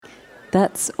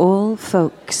That's all,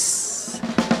 folks.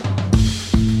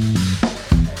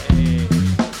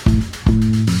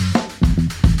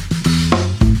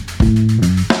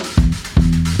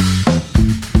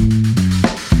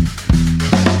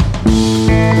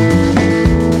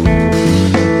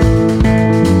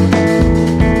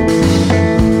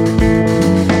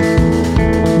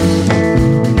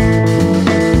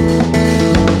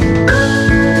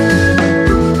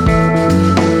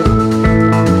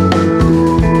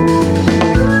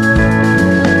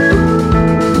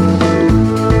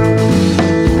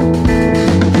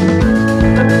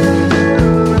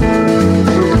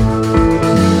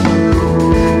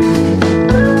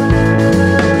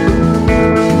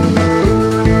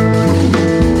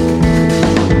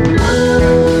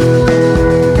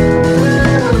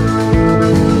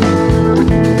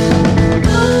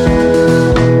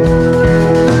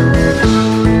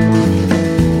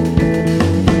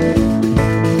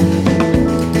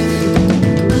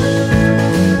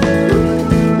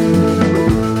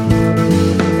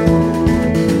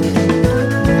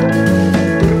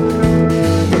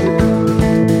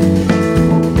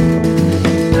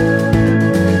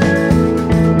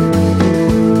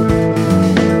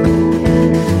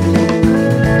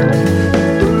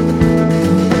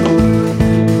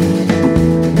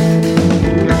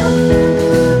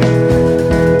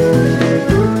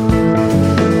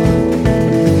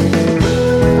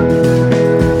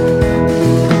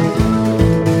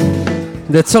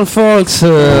 That's all, folks.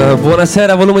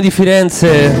 Buonasera, volume di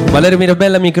Firenze. Valerio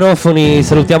Mirabella microfoni.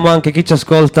 Salutiamo anche chi ci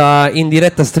ascolta in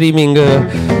diretta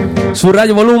streaming su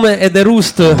Radio Volume e The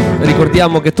Roost.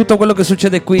 Ricordiamo che tutto quello che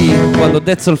succede qui quando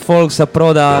That's all, folks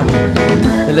approda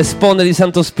nelle sponde di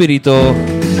Santo Spirito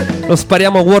lo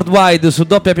spariamo worldwide su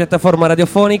doppia piattaforma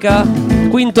radiofonica.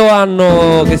 Quinto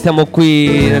anno che stiamo qui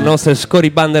nelle nostre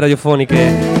scorribande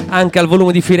radiofoniche anche al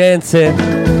Volume di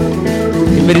Firenze.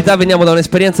 In verità veniamo da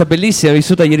un'esperienza bellissima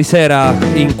vissuta ieri sera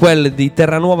in quel di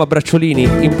Terranuova Bracciolini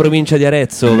in provincia di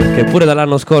Arezzo, perché pure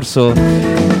dall'anno scorso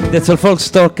That's all, folks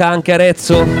tocca anche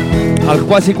Arezzo. Al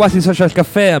quasi quasi social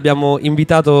caffè abbiamo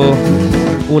invitato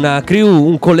una crew,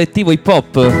 un collettivo hip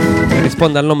hop che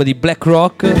risponde al nome di Black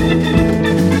Rock.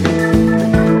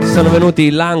 Sono venuti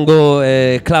Lango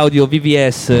e Claudio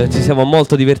VVS, ci siamo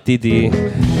molto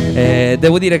divertiti.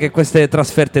 Devo dire che queste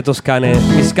trasferte toscane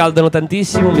mi scaldano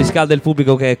tantissimo, mi scalda il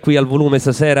pubblico che è qui al Volume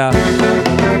stasera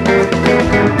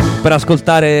per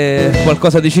ascoltare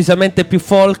qualcosa decisamente più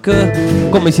folk,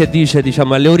 come si dice,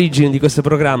 diciamo, alle origini di questo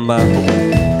programma,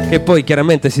 che poi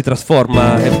chiaramente si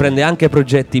trasforma e prende anche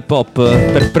progetti hip hop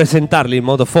per presentarli in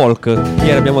modo folk.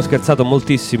 Ieri abbiamo scherzato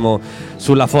moltissimo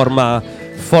sulla forma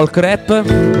folk rap,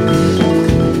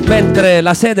 mentre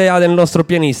la sede del nostro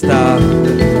pianista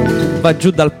va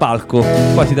giù dal palco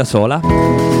quasi da sola.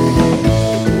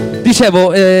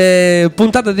 Dicevo,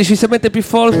 puntata decisamente più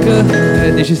folk,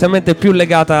 decisamente più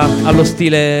legata allo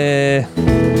stile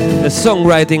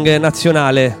songwriting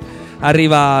nazionale.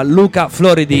 Arriva Luca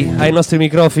Floridi ai nostri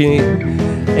microfoni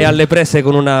e alle prese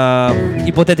con una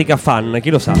ipotetica fan, chi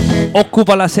lo sa.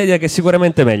 Occupa la sedia che è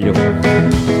sicuramente meglio.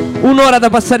 Un'ora da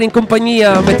passare in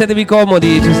compagnia, mettetevi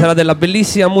comodi, ci sarà della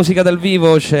bellissima musica dal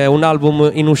vivo, c'è un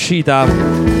album in uscita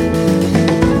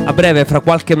a breve, fra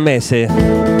qualche mese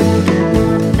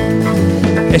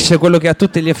esce quello che a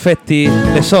tutti gli effetti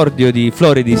l'esordio di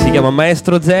Floridi, si chiama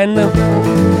Maestro Zen.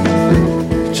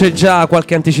 C'è già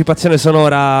qualche anticipazione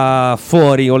sonora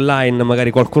fuori online, magari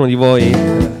qualcuno di voi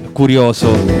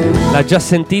curioso l'ha già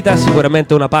sentita,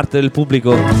 sicuramente una parte del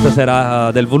pubblico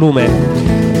stasera del Volume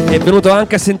è venuto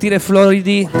anche a sentire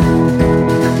Floridi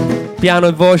piano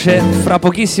e voce fra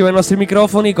pochissimo ai nostri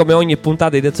microfoni. Come ogni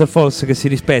puntata di That's all, folks che si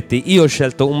rispetti, io ho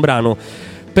scelto un brano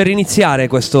per iniziare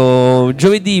questo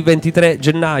giovedì 23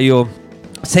 gennaio,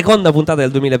 seconda puntata del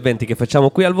 2020 che facciamo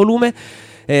qui al Volume.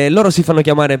 Loro si fanno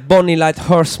chiamare Bonnie Light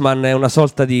Horseman, è una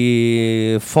sorta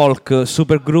di folk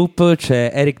supergroup. C'è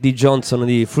Eric D. Johnson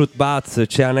di Fruit Bats,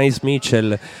 c'è Anais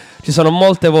Mitchell, ci sono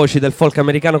molte voci del folk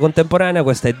americano contemporaneo.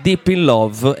 Questa è Deep in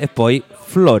Love e poi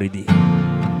Floridi.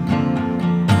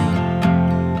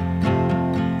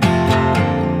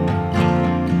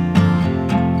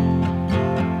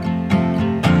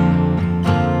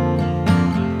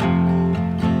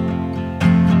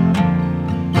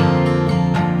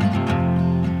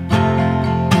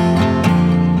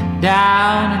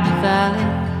 Down in the valley,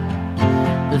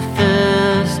 the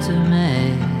 1st of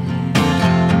May,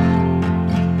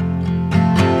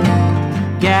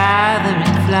 gathering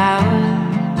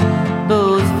flowers,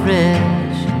 both fresh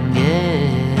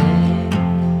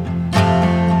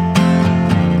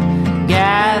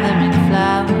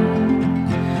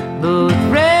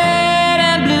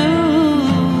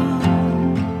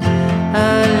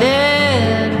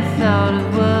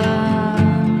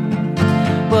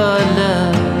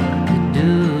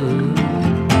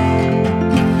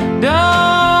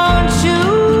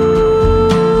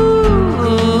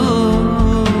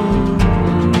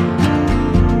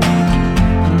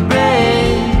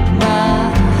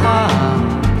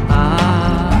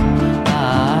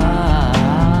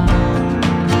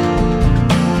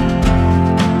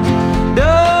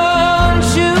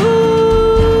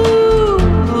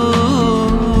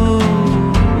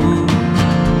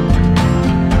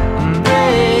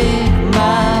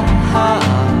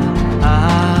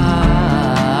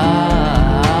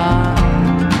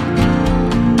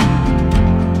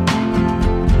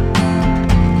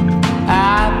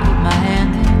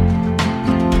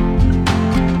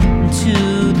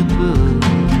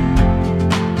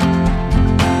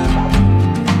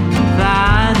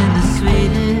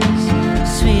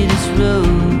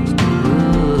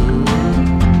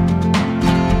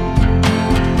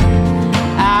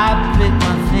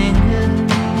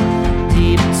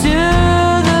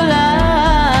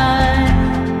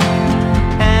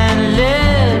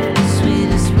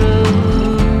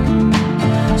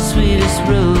sweetest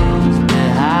rose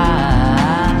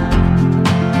behind.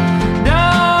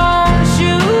 Don't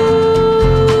you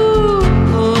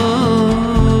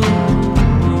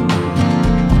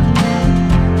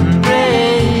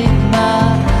break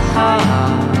my heart.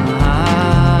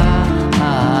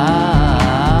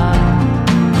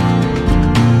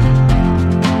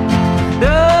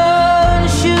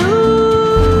 Don't you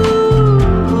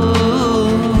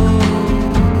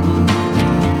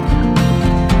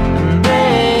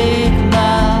break my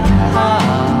heart.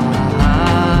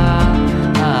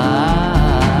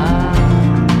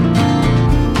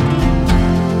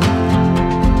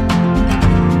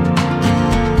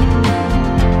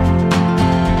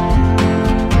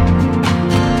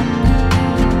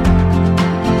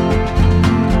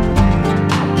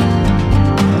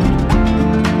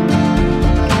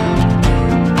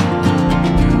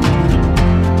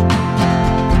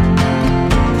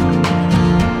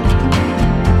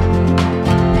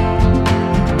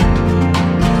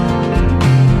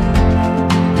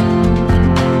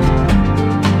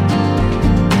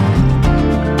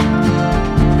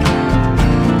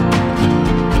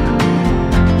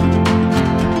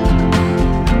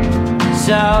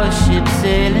 Saw a ship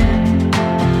sailing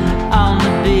on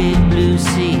the big blue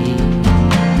sea.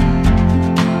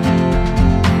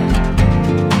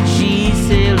 She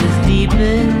sailed as deep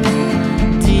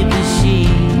as she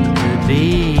could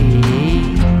be,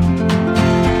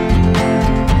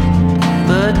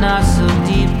 but not so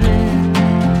deeply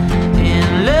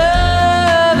in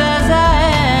love as I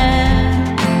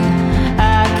am.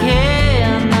 I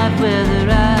cannot weather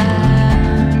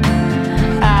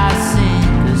I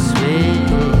sink or swim.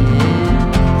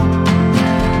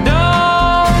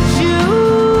 Don't you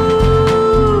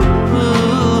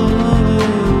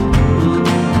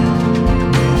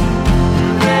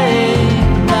break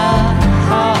my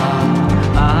heart.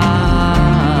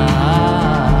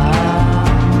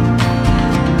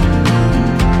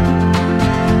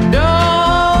 Don't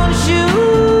you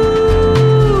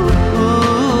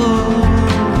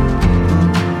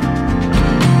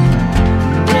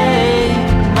break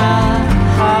my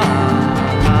heart.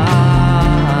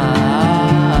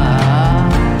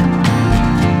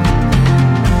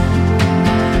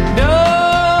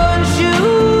 Don't you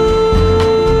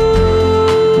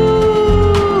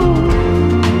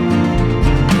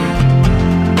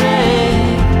break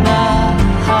my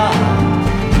heart.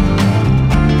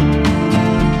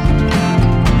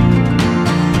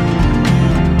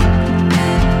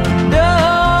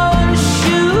 Don't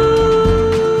you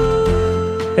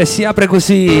E si apre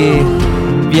così,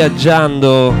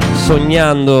 viaggiando,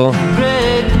 sognando.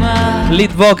 break my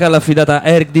Lead vocal affidata a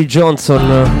Eric D.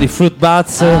 Johnson di Fruit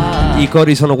Bats. I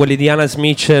cori sono quelli di Anna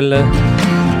Mitchell,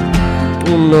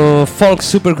 un folk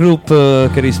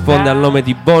supergroup che risponde al nome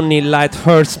di Bonnie Light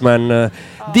Horseman.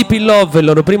 Deep in Love è il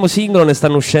loro primo singolo, ne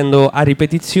stanno uscendo a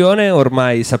ripetizione.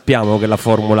 Ormai sappiamo che la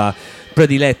formula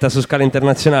prediletta su scala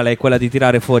internazionale è quella di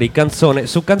tirare fuori canzone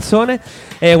su canzone.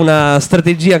 È una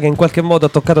strategia che in qualche modo ha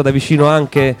toccato da vicino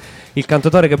anche il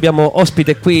cantautore che abbiamo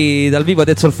ospite qui dal vivo a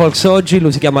Dead Soul Folks oggi.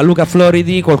 Lui si chiama Luca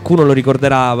Floridi, qualcuno lo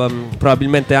ricorderà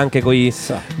probabilmente anche con i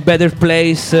Better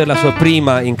Place, la sua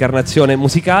prima incarnazione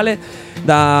musicale.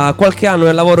 Da qualche anno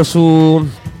nel lavoro su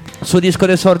suo disco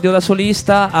d'esordio da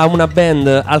solista, ha una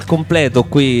band al completo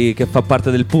qui che fa parte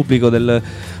del pubblico del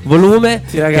volume,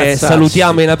 che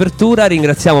salutiamo in apertura.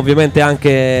 Ringraziamo ovviamente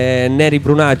anche Neri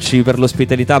Brunacci per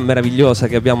l'ospitalità meravigliosa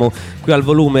che abbiamo qui al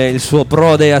volume, il suo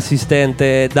prode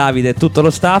assistente Davide e tutto lo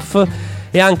staff,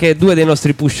 e anche due dei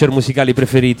nostri pusher musicali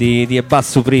preferiti di Bass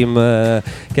Supreme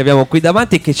che abbiamo qui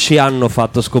davanti e che ci hanno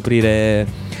fatto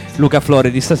scoprire Luca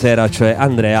Floridi stasera, cioè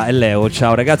Andrea e Leo.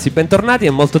 Ciao ragazzi, bentornati. È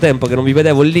molto tempo che non vi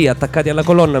vedevo lì attaccati alla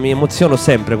colonna, mi emoziono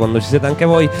sempre quando ci siete anche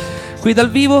voi qui dal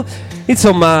vivo.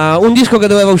 Insomma, un disco che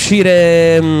doveva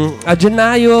uscire a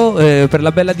gennaio per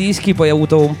la Bella Dischi, poi ha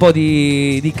avuto un po'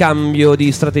 di cambio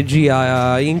di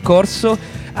strategia in corso,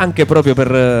 anche proprio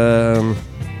per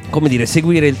come dire,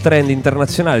 seguire il trend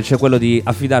internazionale, cioè quello di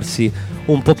affidarsi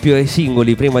un po' più ai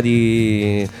singoli prima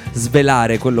di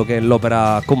svelare quello che è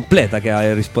l'opera completa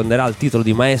che risponderà al titolo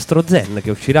di Maestro Zen, che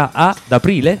uscirà ad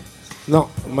aprile.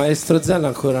 No, Maestro Zen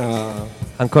ancora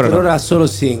per no. Ora solo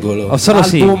singolo. Ho solo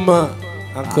album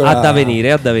ancora ad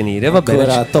avvenire, va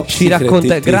bene. Ci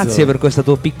racconta, grazie per questa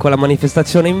tua piccola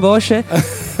manifestazione in voce.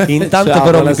 Intanto ciao,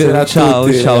 però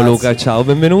ciao ciao Luca, ciao,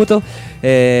 benvenuto.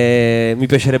 Mi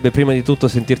piacerebbe prima di tutto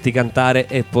sentirti cantare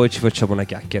e poi ci facciamo una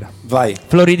chiacchiera. Vai.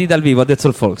 Floridi dal vivo a Dead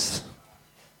Soul Folks.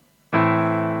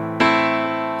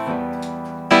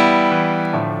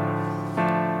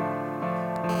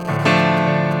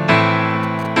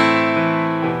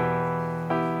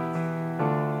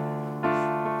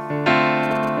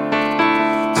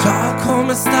 Ciao,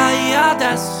 come stai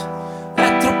adesso?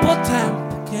 È troppo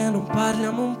tempo che non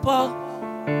parliamo un po'.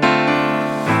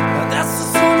 Adesso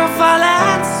sono a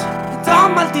Valencia e do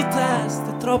mal di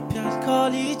testa e troppi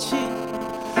alcolici.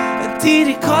 E ti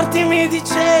ricordi mi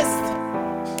dicesti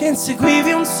che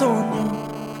inseguivi un sogno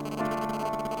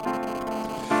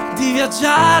di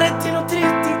viaggiare e di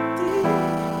nutrirti di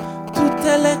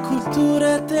tutte le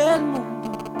culture del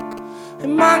mondo. E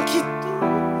manchi tu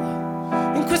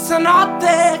in questa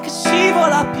notte che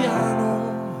scivola piano.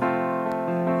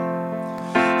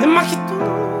 E manchi tu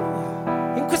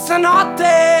in questa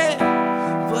notte,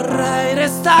 vorrei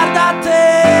restare da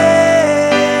te.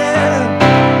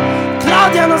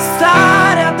 Claudia, non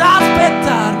stare ad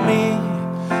aspettarmi,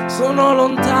 sono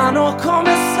lontano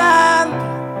come sempre.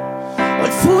 Ho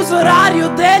il fuso orario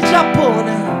del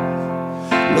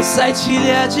Giappone, lo sai,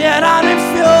 ciliegie erano in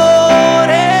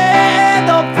fiore. Ed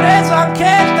ho preso anche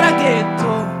il traghetto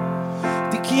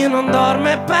di chi non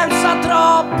dorme e pensa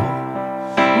troppo.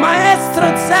 Maestro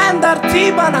zen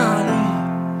d'arti banali,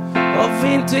 ho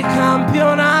vinto i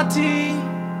campionati.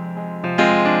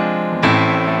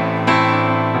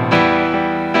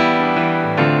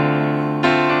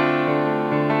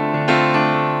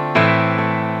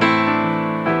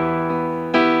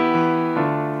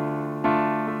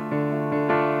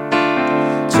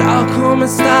 Ciao, come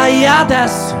stai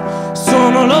adesso?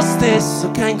 Sono lo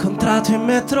stesso che hai incontrato in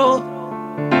metro.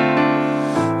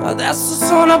 Adesso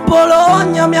sono a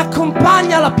Bologna, mi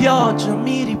accompagna la pioggia,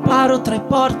 mi riparo tra i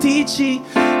portici.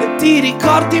 E ti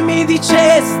ricordi mi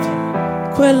dicesti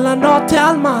quella notte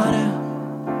al mare,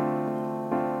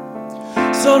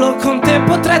 solo con te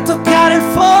potrei toccare il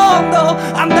fondo,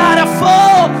 andare a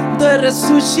fondo e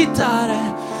resuscitare.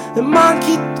 E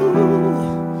manchi tu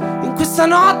in questa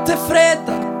notte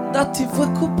fredda da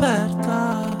TV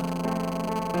coperta.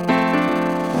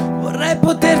 Vorrei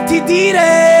poterti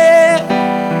dire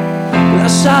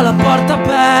lascia la porta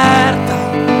aperta.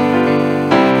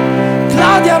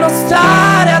 Claudia, non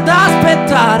stare ad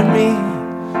aspettarmi,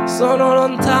 sono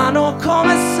lontano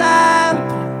come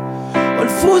sempre. Ho il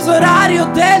fuso orario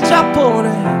del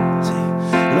Giappone,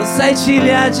 sì, lo sai,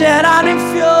 ciliegie erano in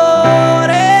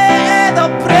fiore. Ed ho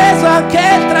preso anche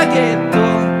il traghetto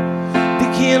di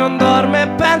chi non dorme e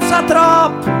pensa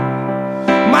troppo.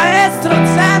 Maestro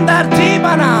zen d'arti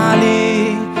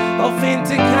banali, ho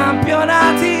vinto i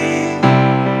campionati.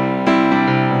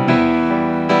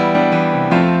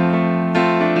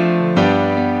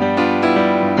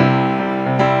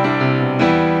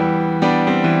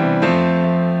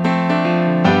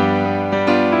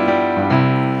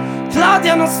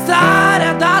 Claudia, non stare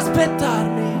ad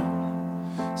aspettarmi,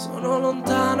 sono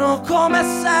lontano come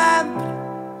sempre.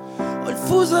 Ho il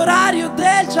fuso orario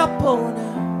del Giappone,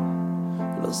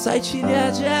 lo sai,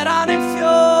 ciliegie erano in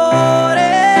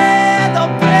fiore. Ed ho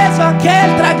preso anche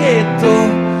il traghetto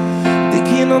di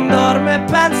chi non dorme e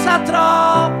pensa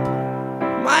troppo.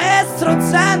 Maestro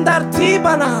zen d'arti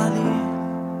banali,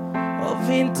 ho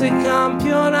vinto i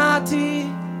campionati.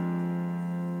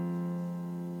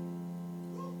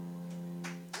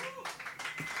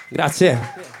 Grazie.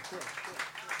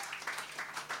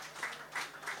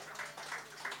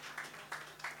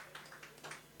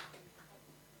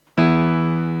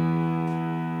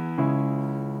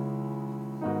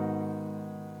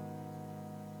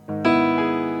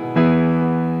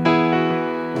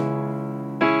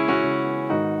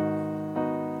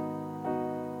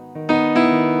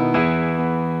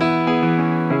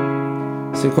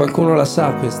 Se qualcuno la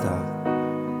sa questa,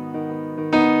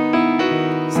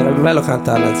 sarebbe bello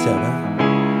cantarla insieme.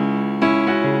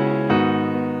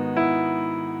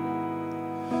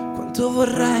 Quanto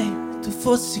vorrei tu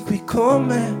fossi qui con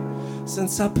me,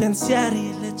 senza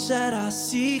pensieri, leggera,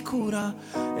 sicura.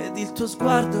 Ed il tuo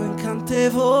sguardo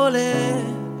incantevole,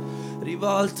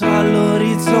 rivolto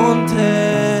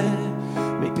all'orizzonte.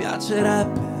 Mi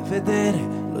piacerebbe vedere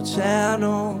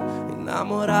l'oceano,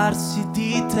 innamorarsi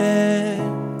di te,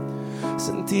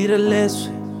 sentire le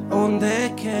sue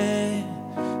onde che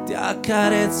ti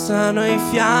accarezzano i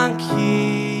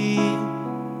fianchi.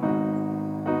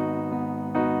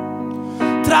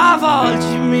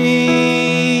 Travolgimi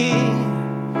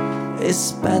e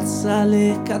spezza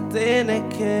le catene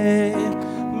che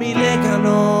mi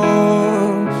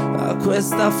legano a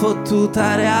questa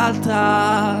fottuta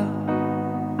realtà,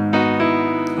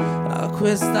 a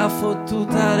questa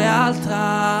fottuta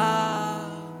realtà.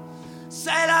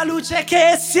 Sei la luce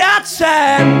che si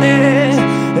accende,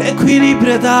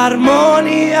 equilibrio ed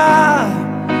armonia,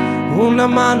 una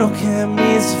mano che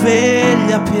mi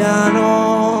sveglia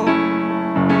piano.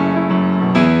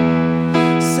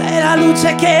 Sei la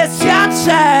luce che si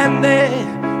accende,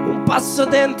 un passo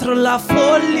dentro la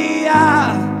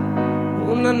follia,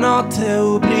 una notte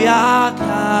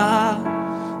ubriaca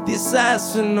di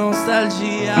sesso e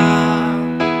nostalgia,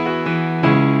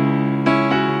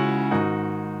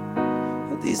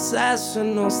 di sesso e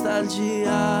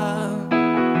nostalgia.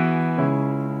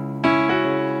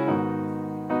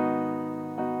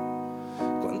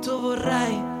 Quanto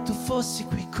vorrei tu fossi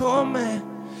qui con me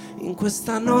in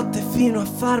questa notte fino a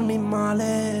farmi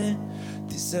male.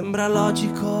 Ti sembra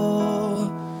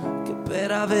logico che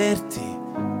per averti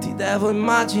ti devo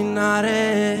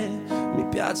immaginare? Mi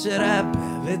piacerebbe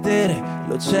vedere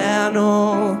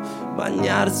l'oceano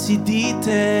bagnarsi di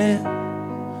te,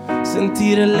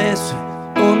 sentire le sue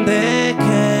onde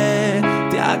che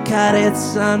ti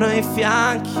accarezzano i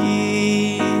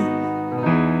fianchi.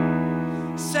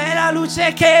 Sei la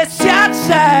luce che si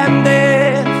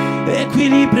accende,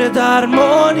 equilibrio ed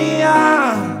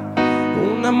armonia,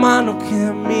 una mano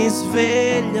che mi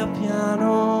sveglia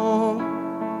piano.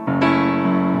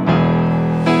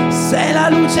 Sei la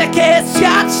luce che si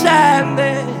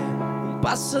accende, un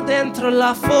passo dentro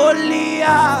la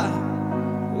follia,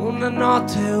 una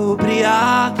notte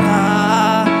ubriaca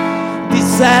di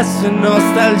sesso e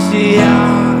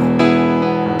nostalgia,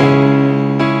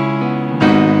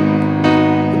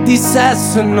 di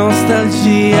sesso e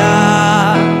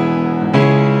nostalgia,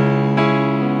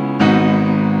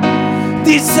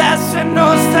 di sesso e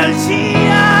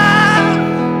nostalgia.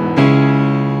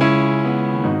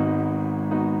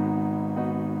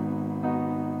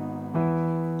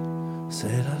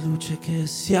 Sei la luce che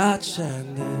si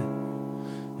accende,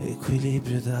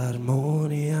 equilibrio ed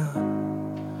armonia,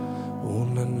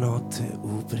 una notte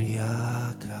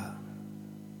ubriaca.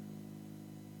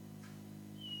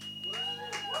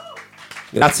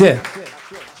 Grazie.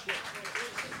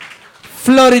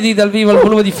 Floridi dal vivo al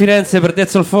Volume di Firenze per Death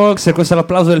Soul Folks, e questo è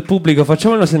l'applauso del pubblico.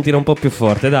 Facciamolo sentire un po' più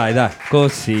forte, dai,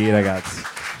 così ragazzi.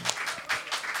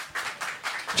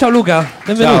 Ciao Luca,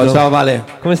 benvenuto. Ciao Vale.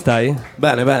 Come stai?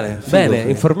 Bene. Bene,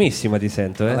 informissima ti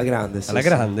sento, Alla grande, sì, Alla sì.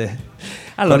 grande.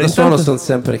 Allora, Quando suono sono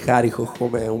sempre carico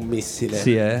come un missile.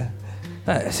 Sì,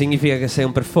 significa che sei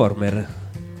un performer.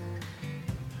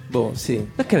 Boh, sì.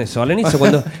 Perché ne so, all'inizio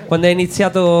quando hai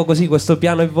iniziato così questo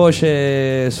piano e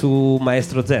voce su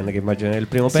Maestro Zen, che immagino è il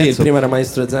primo pezzo. Sì, il primo era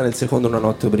Maestro Zen, il secondo Una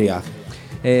notte ubriaca.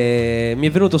 Mi è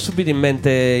venuto subito in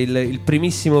mente il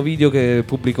primissimo video che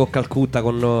pubblicò Calcutta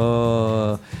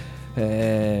con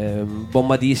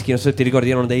Bomba Dischi, non so se ti ricordi,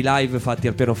 erano dei live fatti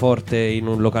al pianoforte in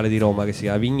un locale di Roma che si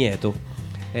chiama Vigneto.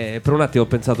 Per un attimo ho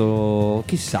pensato,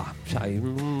 chissà, sai,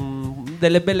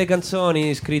 delle belle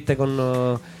canzoni scritte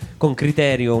con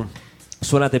criterio,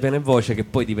 suonate piano e voce, che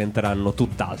poi diventeranno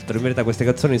tutt'altro. In verità queste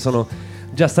canzoni sono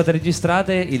già state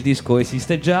registrate, il disco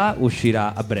esiste già,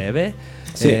 uscirà a breve.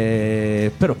 Sì.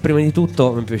 Però prima di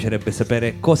tutto mi piacerebbe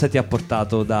sapere cosa ti ha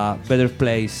portato da Better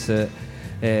Place,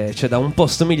 cioè da un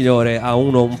posto migliore a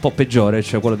uno un po' peggiore,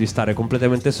 cioè quello di stare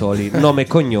completamente soli, nome e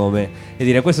cognome, e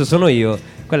dire questo sono io,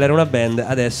 quella era una band,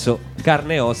 adesso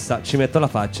carne e ossa, ci metto la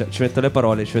faccia, ci metto le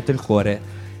parole, ci metto il cuore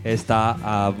e sta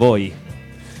a voi.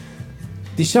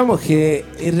 Diciamo che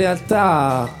in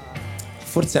realtà,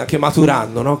 forse anche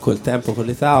maturando, no? Col tempo, con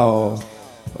l'età, ho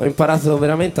imparato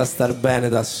veramente a star bene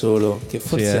da solo, che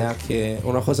forse Sì, è anche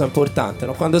una cosa importante,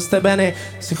 no? Quando stai bene,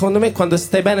 secondo me, quando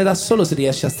stai bene da solo si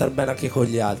riesce a star bene anche con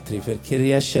gli altri, perché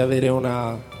riesci ad avere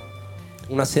una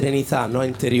serenità, no?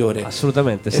 Interiore.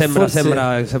 Assolutamente, E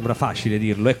sembra facile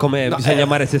dirlo, è come bisogna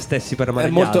amare se stessi per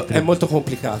amare gli altri. È molto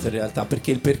complicato in realtà,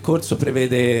 perché il percorso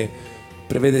prevede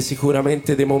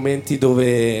sicuramente dei momenti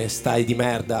dove stai di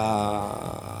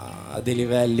merda a dei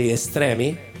livelli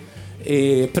estremi,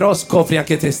 però scopri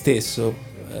anche te stesso,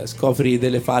 scopri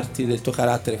delle parti del tuo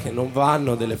carattere che non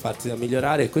vanno, delle parti da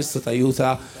migliorare, e questo ti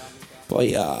aiuta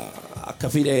poi a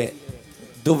capire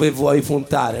dove vuoi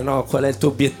puntare, no? Qual è il tuo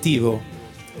obiettivo.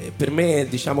 E per me,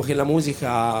 diciamo che la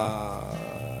musica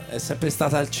è sempre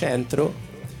stata al centro,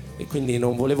 e quindi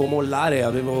non volevo mollare,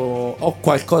 ho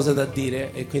qualcosa da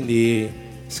dire, e quindi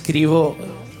scrivo,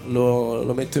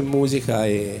 lo metto in musica,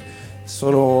 e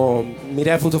mi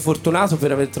reputo fortunato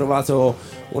per aver trovato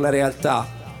una realtà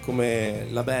come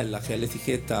La Bella, che è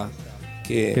l'etichetta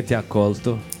che ti ha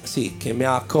accolto. Sì, che mi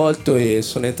ha accolto, e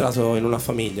sono entrato in una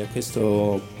famiglia.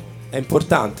 Questo è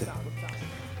importante.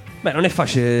 Beh, non è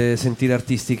facile sentire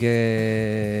artisti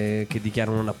che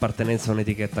dichiarano un'appartenenza a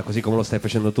un'etichetta, così come lo stai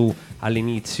facendo tu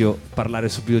all'inizio, parlare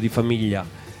subito di famiglia.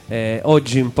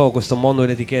 Oggi un po' questo mondo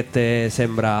delle etichette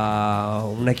sembra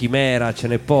una chimera, ce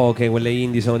n'è poche, quelle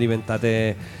indie sono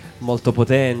diventate molto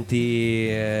potenti,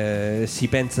 si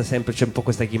pensa sempre, c'è un po'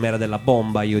 questa chimera della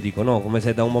bomba, io dico no, come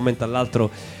se da un momento all'altro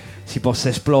si possa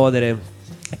esplodere.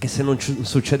 è che se non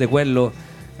succede quello,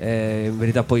 in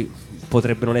verità poi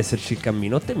potrebbe non esserci il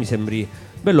cammino. A te mi sembri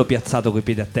bello piazzato coi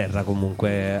piedi a terra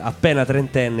comunque, appena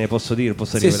trentenne posso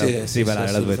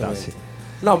rivelare la tua età. Sì.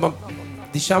 No, ma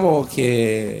diciamo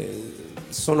che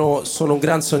sono un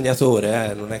gran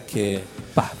sognatore, non è che...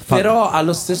 Però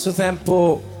allo stesso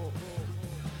tempo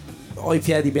ho i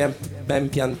piedi ben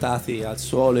piantati al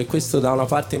suolo, e questo da una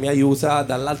parte mi aiuta,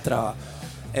 dall'altra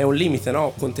è un limite,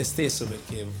 no? Con te stesso,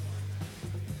 perché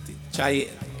c'hai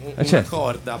una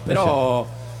corda, però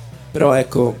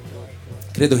ecco,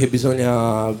 credo che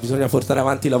bisogna portare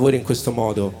avanti i lavori in questo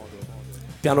modo,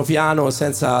 piano piano,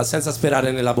 senza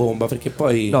sperare nella bomba, perché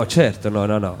poi... No, certo, no. In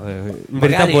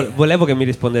magari... verità volevo che mi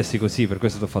rispondessi così, per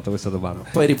questo ti ho fatto questa domanda.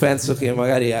 Poi ripenso che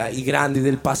magari i grandi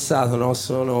del passato,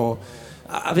 no,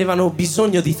 avevano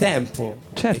bisogno di tempo.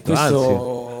 Certo, e questo,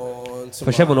 anzi,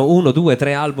 insomma... facevano 1, 2,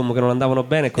 3 album che non andavano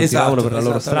bene e continuavano per la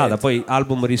loro strada. Poi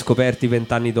album riscoperti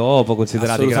 20 anni dopo,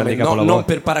 considerati grandi capolavori. Non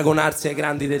per paragonarsi ai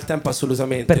grandi del tempo,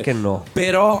 assolutamente. Perché no?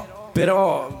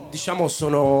 Però diciamo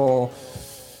sono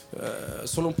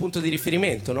un punto di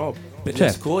riferimento, no? Per gli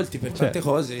ascolti, per tante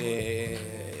cose,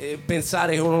 e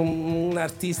pensare che un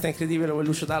artista incredibile come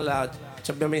Lucio Dalla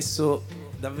ci abbia messo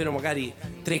davvero magari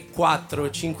 3,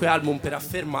 4, 5 album per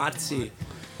affermarsi,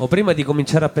 o prima di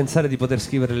cominciare a pensare di poter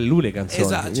scrivere lui le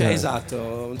canzoni.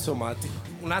 Esatto, insomma,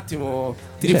 un attimo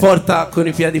ti riporta con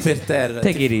i piedi per terra.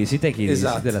 Take it easy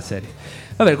Esatto. della serie.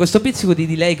 Vabbè, questo pizzico di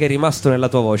delay che è rimasto nella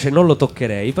tua voce non lo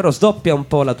toccherei, però sdoppia un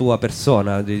po' la tua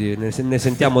persona, ne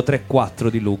sentiamo 3-4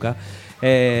 di Luca.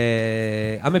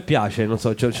 A me piace, non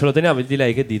so, ce lo teniamo il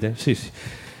delay, che dite? Sì.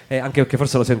 Anche perché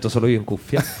forse lo sento solo io in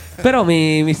cuffia. Però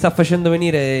mi sta facendo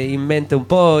venire in mente un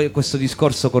po' questo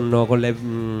discorso con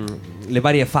le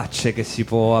varie facce che si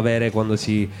può avere quando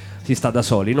si sta da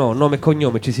soli, no? Nome e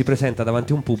cognome, ci si presenta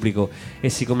davanti a un pubblico e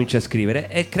si comincia a scrivere.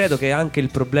 E credo che anche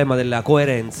il problema della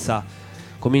coerenza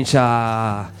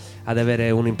comincia ad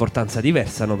avere un'importanza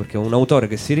diversa, no? Perché un autore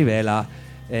che si rivela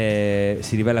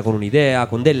con un'idea,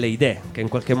 con delle idee che in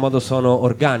qualche modo sono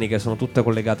organiche, sono tutte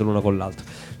collegate l'una con l'altra.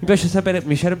 Mi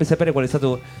piacerebbe sapere qual è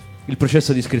stato il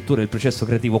processo di scrittura, il processo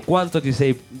creativo, quanto ti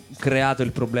sei creato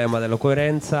il problema della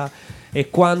coerenza e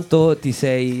quanto ti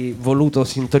sei voluto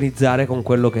sintonizzare con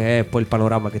quello che è poi il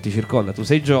panorama che ti circonda. Tu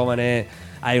sei giovane,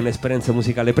 hai un'esperienza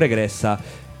musicale pregressa,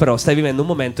 però stai vivendo un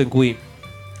momento in cui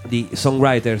di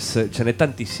songwriters ce n'è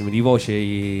tantissimi, di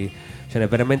voci ce n'è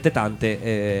veramente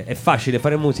tante, è facile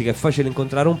fare musica, è facile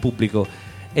incontrare un pubblico,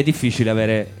 è difficile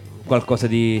avere qualcosa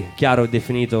di chiaro e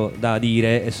definito da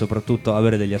dire e soprattutto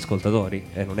avere degli ascoltatori,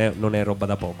 e non è roba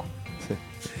da poco. Sì.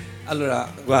 Allora,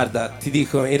 guarda, ti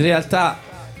dico, in realtà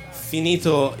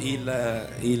finito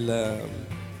il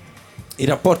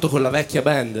rapporto con la vecchia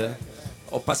band,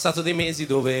 ho passato dei mesi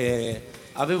dove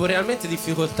avevo realmente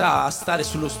difficoltà a stare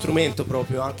sullo strumento,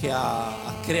 proprio anche a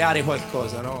creare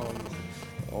qualcosa, no?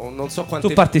 Non so quante...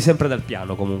 Tu parti sempre dal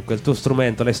piano, comunque il tuo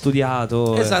strumento l'hai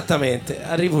studiato. Esattamente,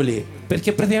 arrivo lì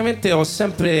perché praticamente io ho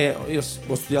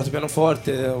studiato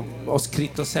pianoforte, ho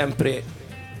scritto sempre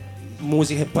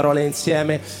musica e parole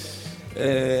insieme.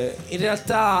 In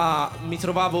realtà mi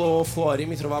trovavo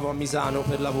a Misano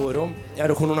per lavoro,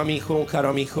 ero con un caro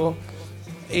amico,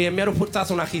 e mi ero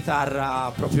portato una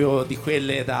chitarra proprio di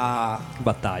quelle da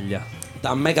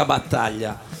mega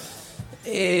battaglia.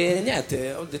 E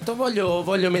niente, ho detto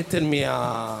voglio mettermi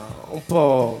un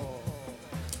po'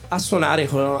 a suonare,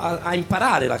 a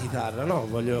imparare la chitarra, no?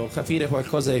 Voglio capire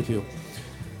qualcosa di più.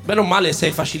 Bene o male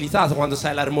sei facilitato quando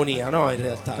sai l'armonia, no? In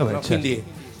realtà, no? Certo. Quindi,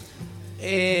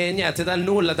 e niente, dal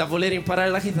nulla, da voler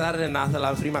imparare la chitarra è nata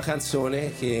la prima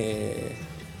canzone che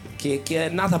è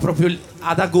nata proprio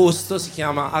ad agosto, si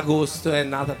chiama Agosto, è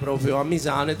nata proprio a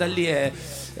Misano, e da lì è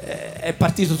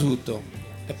partito tutto.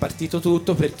 È partito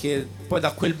tutto perché poi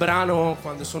da quel brano,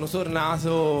 quando sono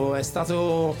tornato, è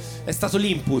stato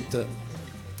l'input.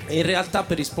 E in realtà,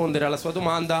 per rispondere alla sua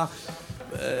domanda,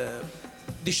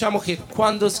 diciamo che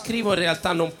quando scrivo in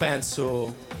realtà non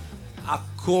penso a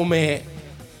come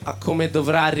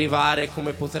dovrà arrivare,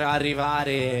 come potrà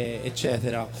arrivare,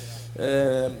 eccetera.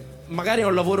 Magari è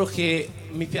un lavoro che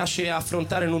mi piace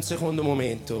affrontare in un secondo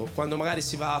momento, quando magari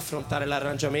si va a affrontare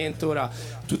l'arrangiamento. Ora,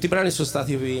 tutti i brani sono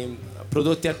stati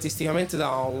prodotti artisticamente da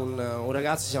un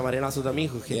ragazzo, si chiama Renato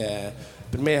D'Amico, che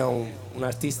per me è un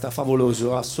artista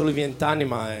favoloso, ha solo 20 anni,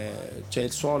 ma c'è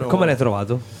il suono. Come l'hai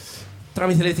trovato?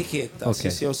 Tramite l'etichetta.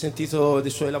 Okay. Sì, ho sentito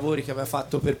dei suoi lavori che aveva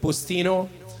fatto per Postino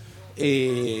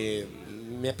e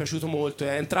mi è piaciuto molto.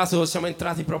 Siamo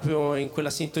entrati proprio in quella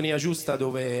sintonia giusta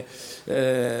dove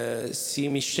si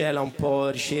miscela un po'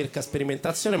 ricerca,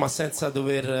 sperimentazione, ma senza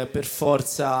dover per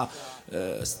forza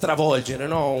stravolgere,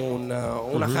 no?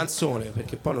 Una canzone,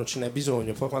 perché poi non ce n'è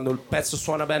bisogno, poi quando il pezzo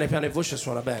suona bene piano e voce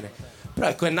suona bene. Però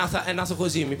ecco, è nato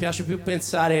così, mi piace più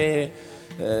pensare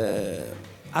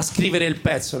a scrivere il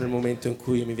pezzo nel momento in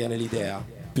cui mi viene l'idea,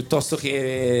 piuttosto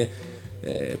che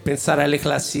pensare alle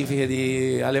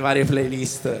classifiche, alle varie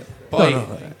playlist.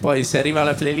 Poi se arriva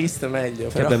alla playlist meglio,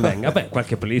 Che però. ben venga. Beh,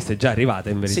 qualche playlist è già arrivata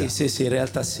in verità. Sì, in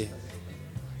realtà sì.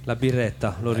 La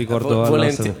birretta, lo ricordo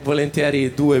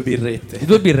volentieri 2 birrette.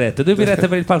 Due birrette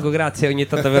per il palco, grazie. Ogni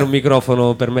tanto avere un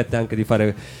microfono permette anche di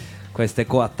fare queste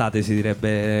coattate, si direbbe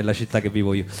nella città che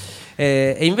vivo io.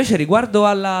 E invece riguardo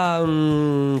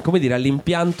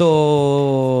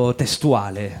all'impianto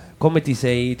testuale, come ti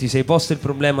sei posto il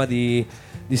problema di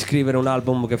scrivere un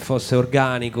album che fosse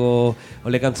organico, o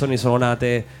le canzoni sono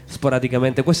nate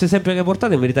sporadicamente? Questo esempio che hai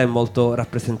portato in verità è molto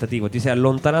rappresentativo. Ti sei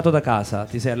allontanato da casa,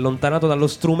 ti sei allontanato dallo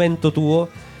strumento tuo,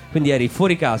 quindi eri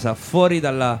fuori casa, fuori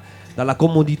dalla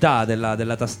comodità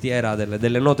della tastiera,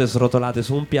 delle note srotolate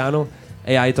su un piano,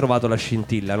 e hai trovato la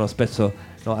scintilla, no? Spesso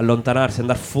allontanarsi,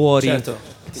 andare fuori, certo,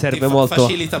 serve molto,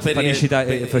 facilita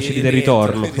il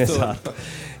ritorno. Esatto.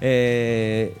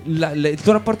 Il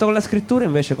tuo rapporto con la scrittura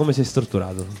invece come sei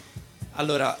strutturato?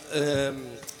 Allora,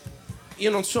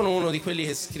 io non sono uno di quelli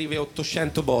che scrive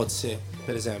 800 bozze,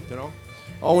 per esempio, no?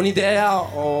 Ho un'idea,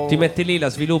 ti metti lì, la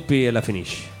sviluppi e la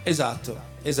finisci.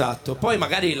 Esatto. Poi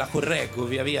magari la correggo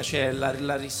via via, cioè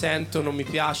la risento, non mi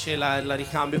piace, la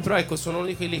ricambio. Però ecco, sono uno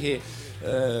di quelli che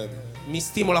mi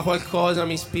stimola qualcosa,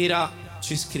 mi ispira,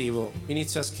 ci scrivo,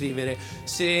 inizio a scrivere.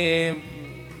 Se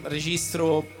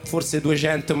registro forse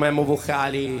 200 memo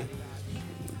vocali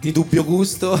di dubbio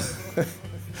gusto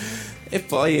e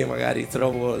poi magari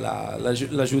trovo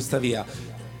la giusta via.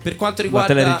 Per quanto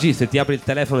riguarda... Ma te le registri? Ti apri il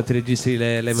telefono e ti registri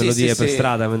le melodie per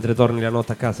strada mentre torni la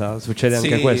notte a casa? Succede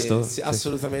anche questo? Sì,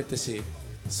 assolutamente sì.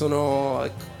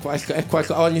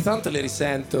 Ogni tanto le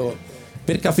risento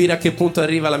per capire a che punto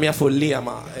arriva la mia follia,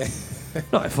 ma...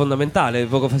 No, è fondamentale.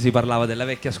 Poco fa si parlava della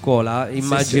vecchia scuola.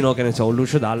 Immagino che, ne so, un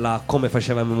Lucio Dalla come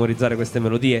faceva a memorizzare queste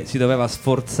melodie? Si doveva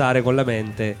sforzare con la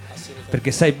mente,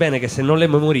 perché sai bene che se non le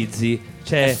memorizzi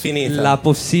c'è la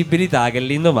possibilità che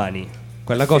l'indomani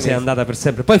quella cosa è andata per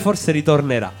sempre. Poi forse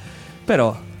ritornerà.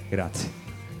 Però, grazie.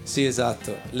 Sì,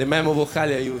 esatto. Le memo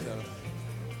vocali aiutano.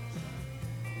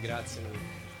 Grazie.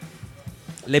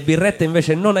 Le birrette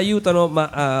invece non aiutano, ma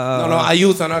no,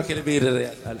 aiutano anche le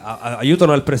birre.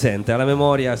 Aiutano al presente, alla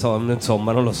memoria,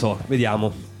 insomma, non lo so,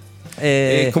 vediamo.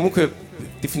 E comunque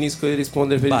ti finisco di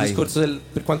rispondere per il discorso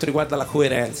per quanto riguarda la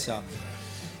coerenza.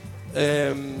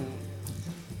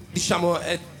 Diciamo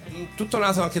è tutto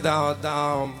nato anche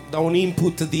da un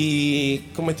input di,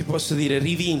 come ti posso dire,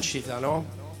 rivincita,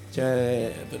 no?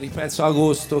 Cioè, ripenso a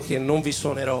agosto che non vi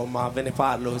suonerò, ma ve ne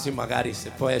parlo così magari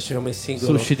se poi esce come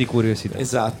singolo susciti curiosità.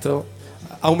 Esatto,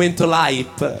 aumento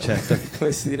l'hype, certo.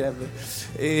 come si direbbe.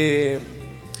 E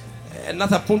è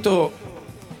nata appunto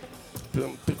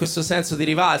per questo senso di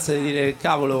rivalsa, di dire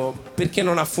cavolo, perché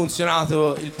non ha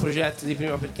funzionato il progetto di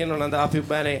prima, perché non andava più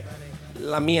bene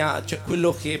la mia, cioè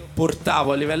quello che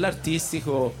portavo a livello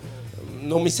artistico.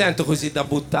 Non mi sento così da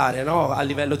buttare, no? A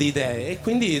livello di idee. E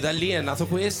quindi da lì è nato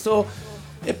questo.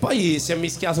 E poi si è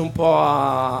mischiato un po'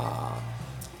 a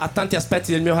tanti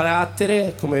aspetti del mio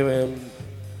carattere, come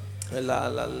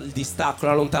il distacco,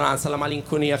 la lontananza, la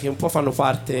malinconia, che un po' fanno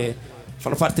parte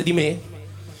di me.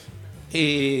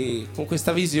 E con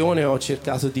questa visione ho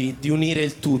cercato di unire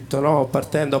il tutto, no?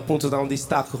 Partendo appunto da un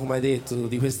distacco, come hai detto,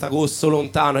 di quest'agosto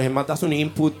lontano che mi ha dato un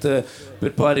input,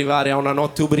 per poi arrivare a una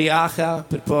notte ubriaca,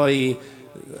 per poi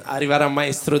arrivare a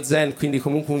Maestro Zen, quindi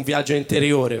comunque un viaggio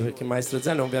interiore, perché Maestro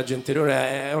Zen è un viaggio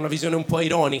interiore, è una visione un po'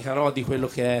 ironica, no? Di quello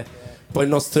che è poi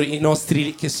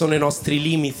che sono i nostri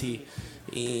limiti.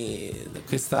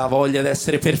 Questa voglia di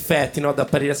essere perfetti, no? Da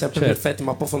apparire sempre perfetti,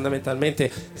 ma poi fondamentalmente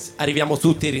arriviamo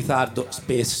tutti in ritardo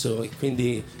spesso, e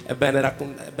quindi è bene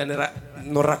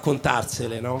non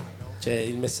raccontarsele, no? Cioè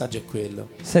il messaggio è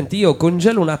quello. Senti, io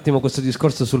congelo un attimo questo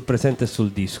discorso sul presente e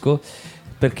sul disco,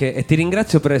 e ti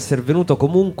ringrazio per essere venuto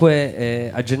comunque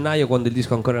a gennaio, quando il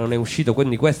disco ancora non è uscito,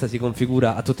 quindi questa si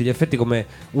configura a tutti gli effetti come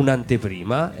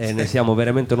un'anteprima, e ne siamo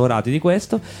veramente onorati di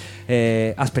questo.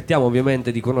 Aspettiamo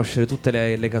ovviamente di conoscere tutte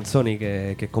le canzoni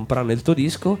che compreranno il tuo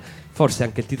disco, forse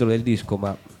anche il titolo del disco,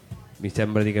 ma mi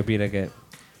sembra di capire che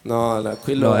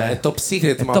quello è top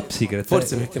secret, è ma top secret,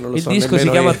 forse perché non lo so. Il disco si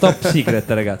chiama io. Top Secret,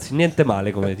 ragazzi, niente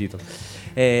male come titolo.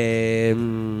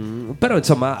 Però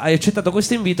insomma hai accettato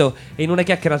questo invito, e in una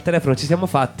chiacchiera al telefono ci siamo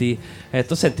fatti, hai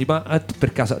detto senti, ma tu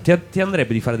per caso ti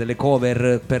andrebbe di fare delle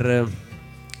cover per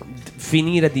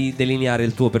finire di delineare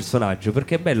il tuo personaggio,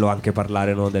 perché è bello anche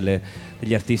parlare, no,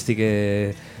 degli artisti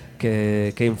che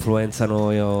che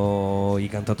influenzano i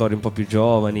cantatori un po' più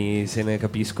giovani, se ne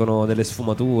capiscono delle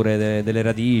sfumature, delle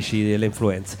radici, delle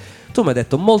influenze. Tu mi hai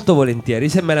detto molto volentieri,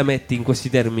 se me la metti in questi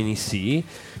termini sì.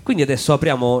 Quindi adesso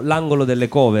apriamo l'angolo delle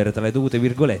cover, tra le dovute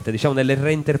virgolette, diciamo delle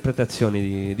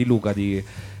reinterpretazioni di Luca, di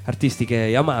artisti che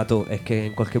hai amato e che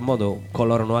in qualche modo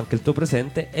colorano anche il tuo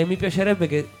presente, e mi piacerebbe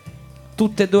che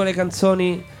tutte e due le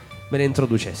canzoni me le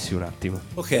introducessi un attimo.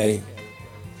 Ok,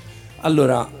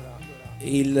 allora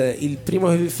il primo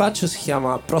che vi faccio si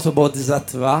chiama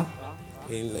Protobodhisattva,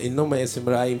 il nome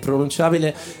sembra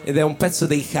impronunciabile ed è un pezzo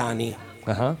dei Cani.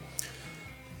 Uh-huh.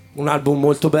 Un album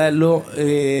molto bello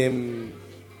e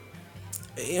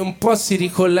un po' si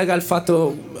ricollega al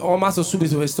fatto, ho amato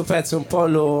subito questo pezzo, un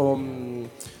po'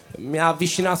 mi ha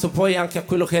avvicinato poi anche a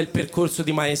quello che è il percorso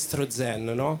di Maestro Zen,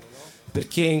 no?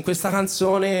 Perché in questa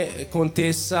canzone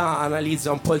Contessa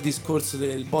analizza un po' il discorso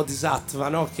del Bodhisattva,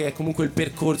 no? Che è comunque il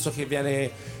percorso che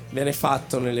viene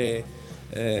fatto nelle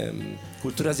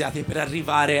culture asiatiche per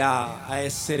arrivare a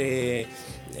essere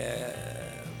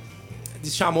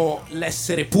diciamo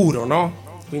l'essere puro, no?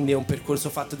 Quindi è un percorso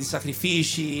fatto di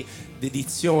sacrifici,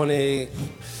 dedizione.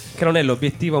 Che non è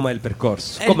l'obiettivo ma è il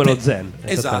percorso, come lo Zen.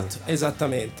 Esatto,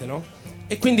 esattamente, no?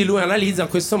 E quindi lui analizza in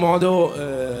questo modo,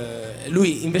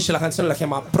 lui invece la canzone la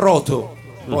chiama Proto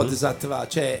Bodhisattva,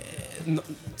 cioè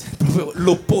proprio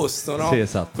l'opposto, no? Sì,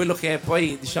 esatto. Quello che è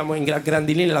poi, diciamo, in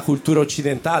grandi linee la cultura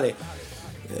occidentale.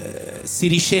 Si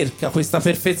ricerca questa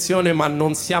perfezione ma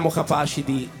non siamo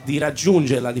capaci di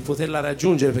raggiungerla, di poterla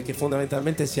raggiungere, perché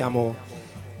fondamentalmente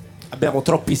abbiamo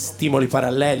troppi stimoli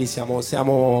paralleli, siamo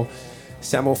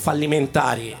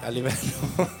fallimentari a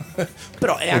livello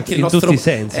però è anche il nostro, tutti i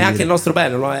sensi, è anche il nostro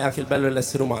bello, no? È anche il bello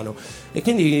dell'essere umano, e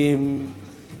quindi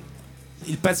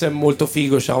il pezzo è molto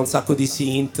figo, c'ha un sacco di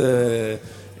synth,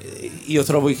 io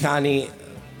trovo i Cani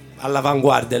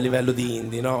all'avanguardia a livello di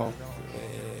indie, no?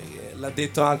 L'ha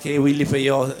detto anche Willy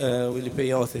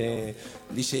Peyote,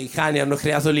 dice i Cani hanno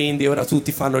creato l'indie, ora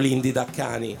tutti fanno l'indie da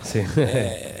cani. Sì.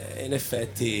 In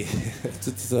effetti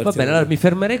tutti torti. Va bene, allora mi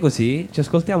fermerei così, ci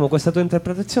ascoltiamo questa tua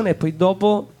interpretazione e poi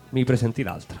dopo mi presenti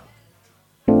l'altra.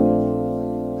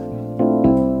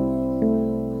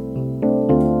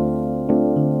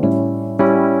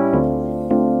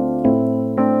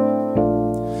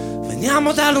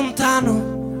 Veniamo da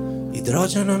lontano,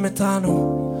 idrogeno e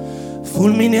metano,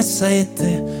 fulmini e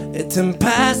saette e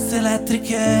tempeste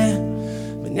elettriche.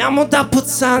 Veniamo da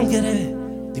pozzanghere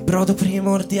di brodo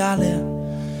primordiale,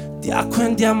 di acqua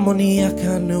e di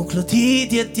ammoniaca,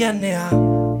 nucleotidi e DNA.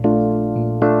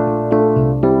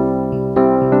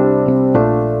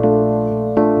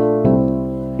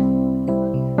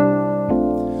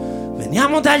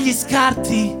 Veniamo dagli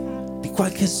scarti di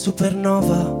qualche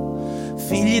supernova,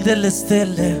 figli delle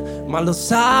stelle, ma lo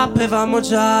sapevamo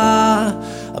già,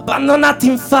 abbandonati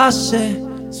in fasce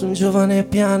su un giovane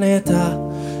pianeta,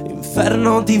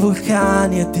 inferno di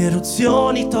vulcani e di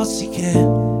eruzioni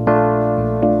tossiche.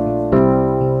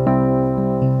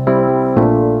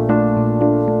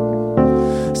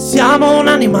 Siamo un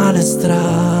animale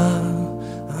strano,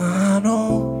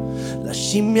 la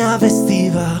scimmia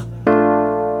vestiva,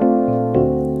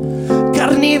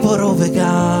 carnivoro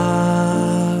vegano,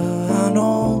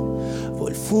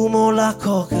 vuoi il fumo, la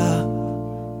coca.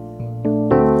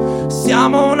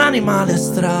 Siamo un animale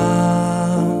strano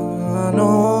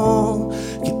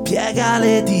che piega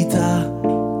le dita,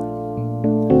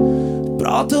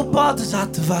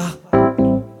 Protobodhisattva,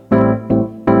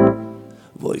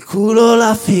 vuoi il culo,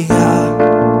 la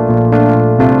figa.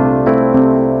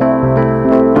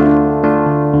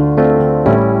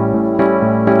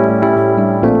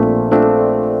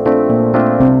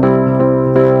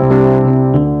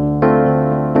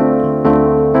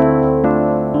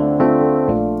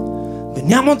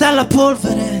 Veniamo dalla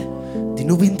polvere di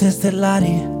nubi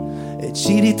interstellari e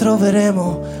ci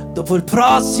ritroveremo dopo il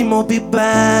prossimo Big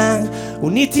Bang,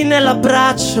 uniti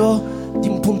nell'abbraccio di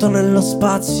un punto nello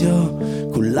spazio,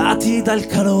 cullati dal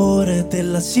calore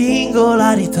della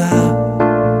singolarità.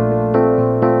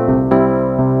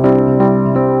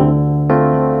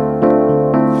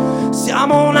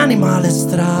 Siamo un animale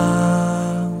strano,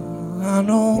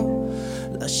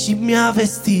 la scimmia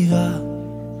vestiva,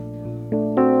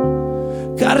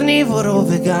 carnivoro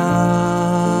vegano,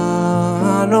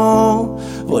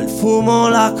 vuoi il fumo,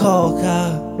 la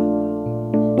coca.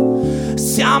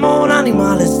 Siamo un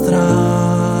animale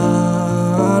strano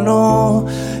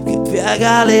che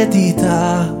piega le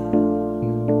dita,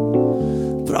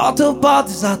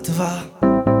 Protobodhisattva,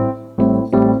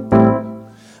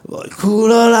 vuoi il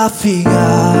culo, la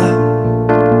figa.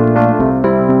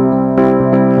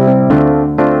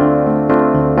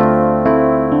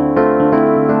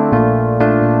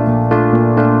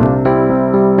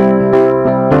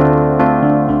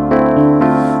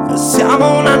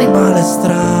 Siamo un animale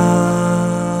strano,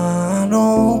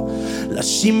 la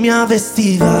scimmia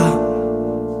vestiva,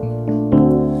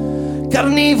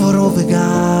 carnivoro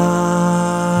vegano,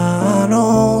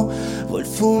 vuoi il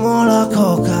fumo o la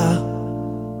coca.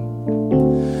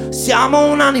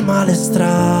 Siamo un animale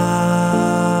strano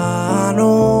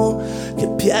che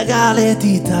piega le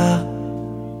dita,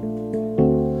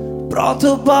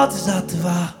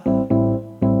 proto-bodhisattva,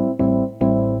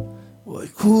 vuoi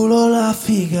il culo o la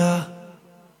figa.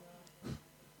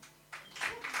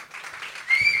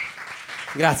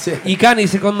 Grazie. I cani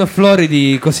secondo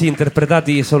Floridi, così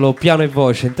interpretati solo piano e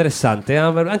voce, interessante,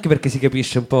 anche perché si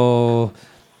capisce un po'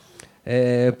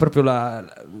 proprio la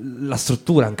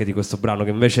struttura anche di questo brano,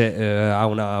 che invece ha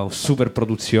una super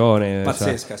produzione.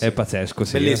 Pazzesca, sì. È pazzesco,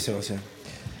 sì. Bellissimo, sì.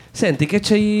 Senti, che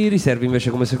ci riservi invece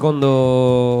come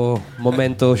secondo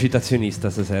momento citazionista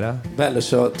stasera? Bello,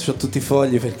 c'ho tutti i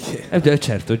fogli perché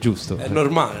Certo, è giusto. è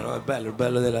normale, no? È bello, il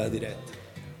bello della diretta.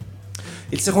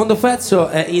 Il secondo pezzo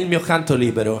è Il mio canto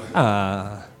libero.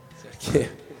 Ah,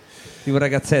 Perché di un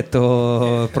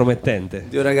ragazzetto promettente.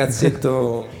 di un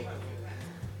ragazzetto.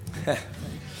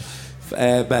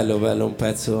 È bello, un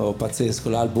pezzo pazzesco,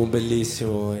 l'album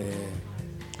bellissimo.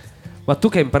 Ma tu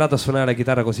che hai imparato a suonare la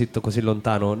chitarra così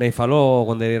lontano, nei falò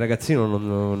quando eri ragazzino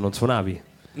non suonavi?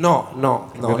 No,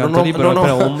 Il canto libero è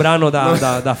però un brano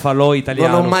da falò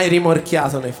italiano. Non ho mai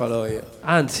rimorchiato nei falò io.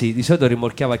 Anzi, di solito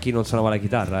rimorchiava chi non suonava la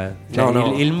chitarra. Cioè,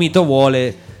 No. Il mito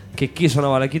vuole che chi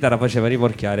suonava la chitarra faceva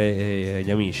rimorchiare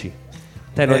gli amici.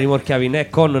 Te non rimorchiavi né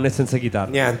con né senza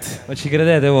chitarra. Niente. Ma ci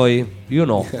credete voi? Io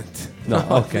no. Niente. No,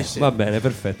 No, ok, sì. va bene,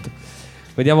 perfetto.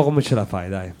 Vediamo come ce la fai,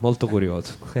 dai. Molto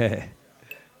curioso.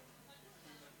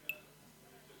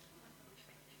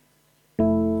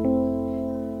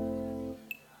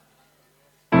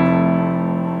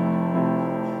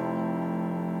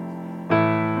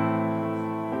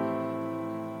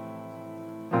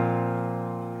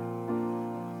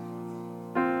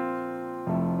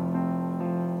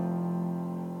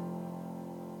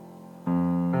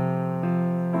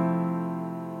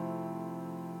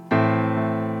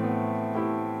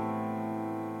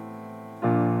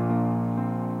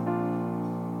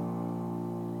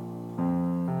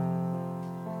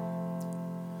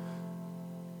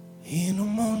 In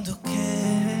un mondo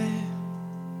che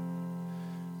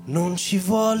non ci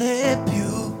vuole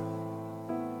più,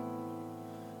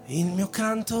 il mio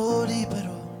canto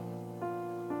libero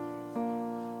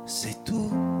sei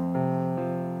tu,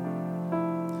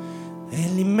 e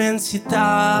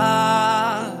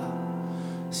l'immensità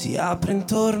si apre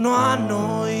intorno a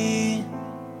noi,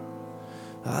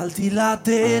 al di là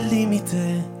del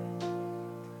limite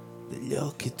degli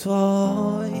occhi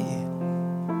tuoi.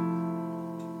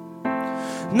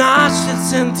 Nasce il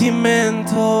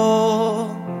sentimento,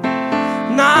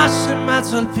 nasce in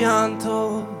mezzo al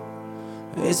pianto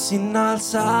e si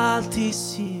innalza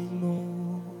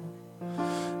altissimo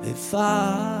e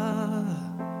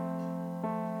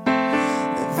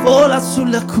vola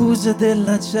sulle accuse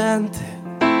della gente,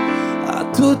 a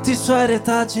tutti i suoi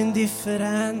retaggi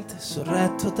indifferente,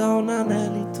 sorretto da un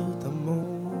anelito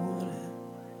d'amore,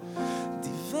 di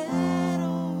vero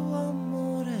amore.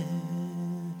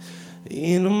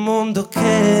 In un mondo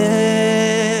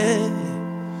che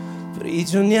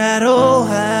prigioniero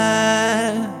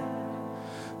è,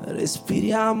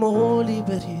 respiriamo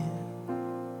liberi,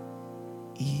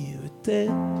 io e te,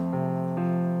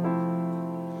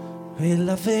 e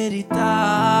la verità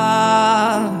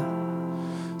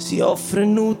si offre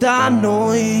nuda a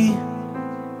noi,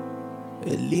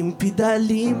 e limpida è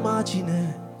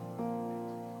l'immagine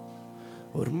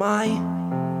ormai.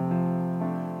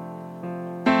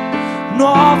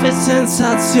 Nuove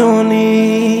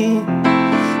sensazioni,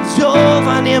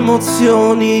 giovani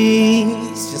emozioni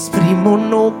si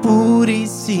esprimono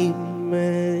purissime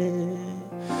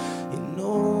in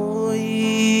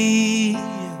noi.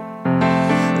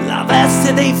 La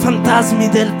veste dei fantasmi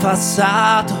del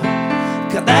passato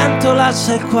cadendo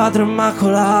lascia il quadro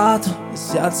immacolato e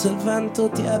si alza il vento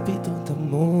tiepido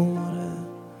d'amore,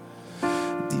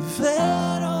 di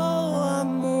vero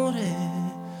amore,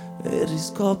 e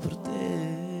riscopro te,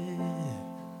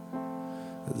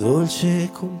 dolce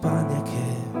compagna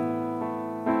che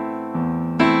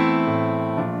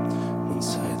non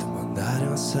sai dove andare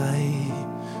ma sai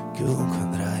che ovunque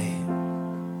andrai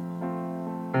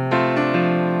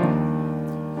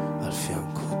al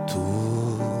fianco tu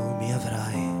mi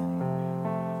avrai,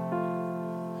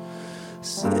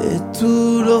 se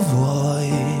tu lo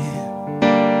vuoi.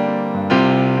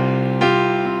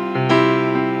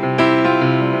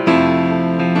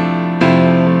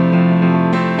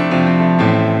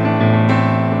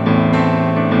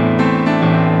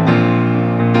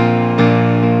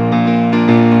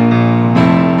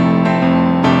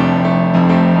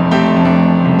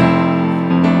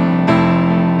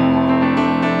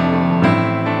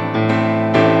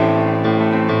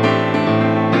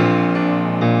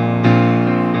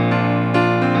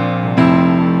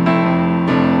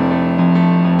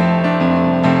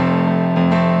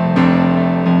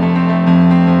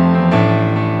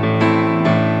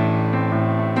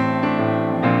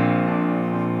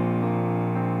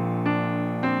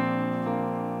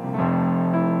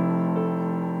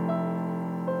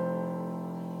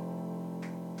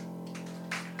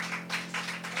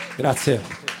 Grazie.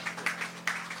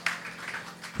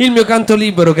 Il mio canto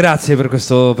libero, grazie per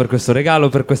questo regalo,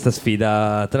 per questa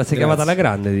sfida. Te la sei cavata alla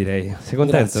grande, direi. Sei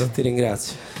contento? Grazie, ti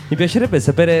ringrazio. Mi piacerebbe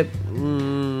sapere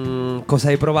cosa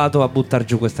hai provato a buttare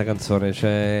giù questa canzone.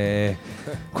 Cioè,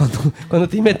 quando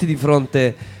ti metti di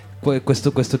fronte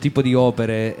questo tipo di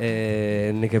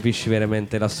opere, ne capisci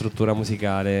veramente la struttura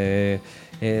musicale,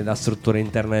 la struttura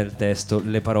interna del testo,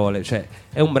 le parole. Cioè,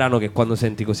 è un brano che quando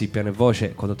senti così piano e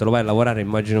voce, quando te lo vai a lavorare,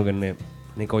 immagino che ne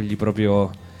cogli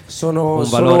proprio un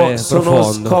valore sono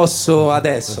profondo. scosso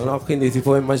adesso, no? Quindi ti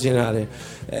puoi immaginare.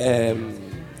 È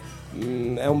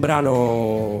un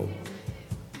brano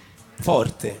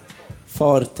forte,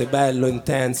 bello,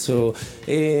 intenso.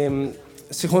 E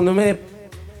secondo me,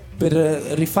 per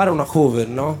rifare una cover,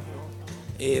 no?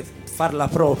 E farla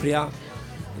propria,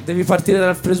 devi partire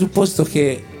dal presupposto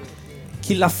che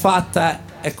chi l'ha fatta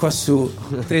è qua su,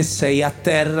 te sei a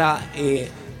terra e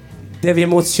devi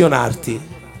emozionarti,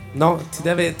 no? Ti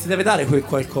deve dare quel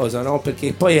qualcosa, no?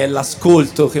 Perché poi è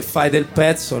l'ascolto che fai del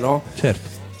pezzo, no? Certo.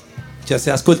 Cioè, se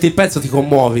ascolti il pezzo ti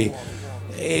commuovi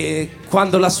e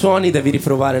quando la suoni devi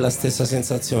riprovare la stessa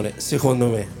sensazione, secondo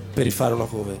me, per rifare una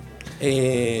cover.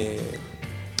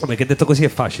 Vabbè, che detto così è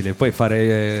facile, poi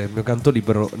fare il mio canto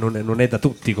libero non è da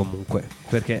tutti comunque,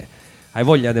 perché hai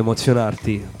voglia di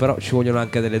emozionarti, però ci vogliono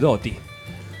anche delle doti,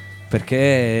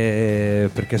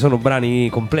 perché sono brani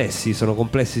complessi,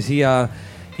 sia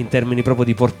in termini proprio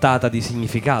di portata, di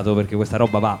significato, perché questa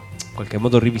roba va in qualche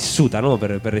modo rivissuta, no?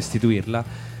 per restituirla,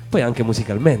 poi anche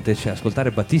musicalmente, cioè ascoltare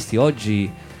Battisti oggi è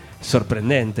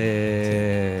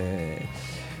sorprendente.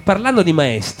 Parlando di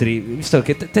maestri, visto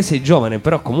che te sei giovane,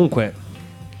 però comunque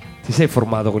ti sei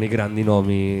formato con i grandi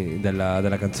nomi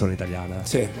della canzone italiana.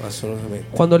 Sì, assolutamente.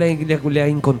 Quando li hai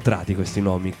incontrati questi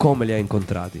nomi, come li hai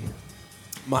incontrati?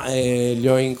 Ma li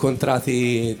ho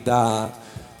incontrati da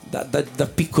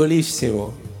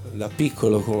piccolissimo, da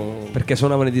piccolo. Perché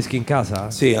suonavano i dischi in casa?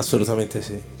 Sì, assolutamente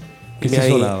sì. Che si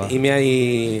suonava? I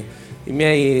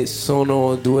miei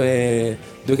sono due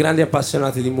grandi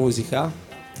appassionati di musica,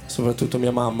 soprattutto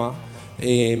mia mamma.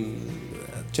 E,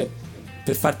 cioè,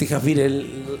 per farti capire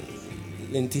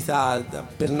l'entità,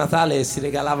 per Natale si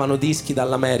regalavano dischi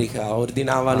dall'America,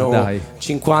 ordinavano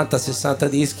 50-60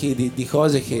 dischi di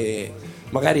cose che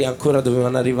magari ancora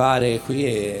dovevano arrivare qui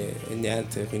e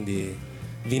niente, quindi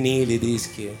vinili,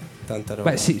 dischi, tanta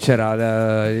roba. Beh sì,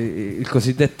 c'era il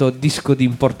cosiddetto disco di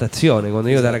importazione. Quando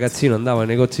io da ragazzino andavo ai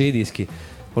negozi di dischi,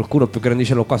 qualcuno più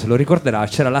grandicello qua se lo ricorderà,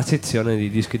 c'era la sezione di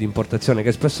dischi di importazione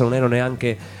che spesso non erano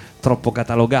neanche troppo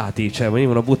catalogati, cioè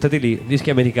venivano buttati lì, dischi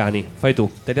americani, fai tu,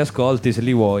 te li ascolti se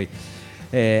li vuoi.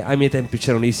 Ai miei tempi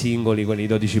c'erano i singoli, quelli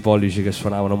 12 pollici che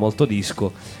suonavano molto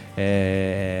disco,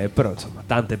 però insomma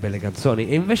tante belle canzoni.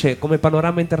 E invece come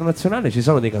panorama internazionale ci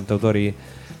sono dei cantautori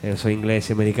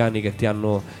inglesi, americani che ti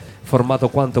hanno formato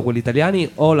quanto quelli italiani,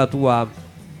 o la tua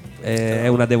è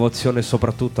una devozione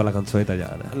soprattutto alla canzone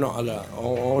italiana? No, allora,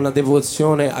 ho una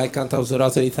devozione al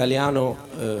cantautorato italiano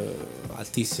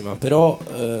altissima, però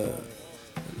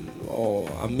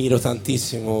ammiro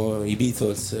tantissimo i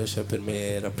Beatles, cioè per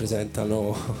me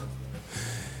rappresentano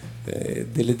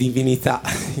delle divinità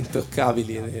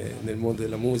intoccabili nel mondo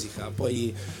della musica.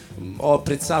 Poi ho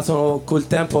apprezzato col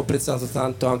tempo, ho apprezzato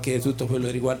tanto anche tutto quello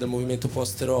che riguarda il movimento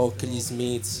post-rock, gli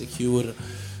Smiths, Cure,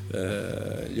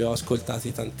 li ho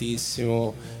ascoltati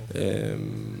tantissimo,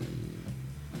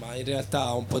 ma in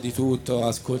realtà un po' di tutto,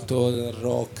 ascolto il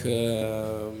rock,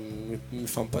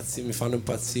 mi fanno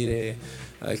impazzire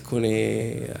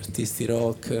alcuni artisti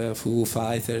rock, Foo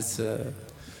Fighters,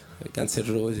 Guns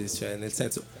N' Roses, cioè nel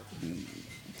senso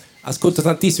ascolto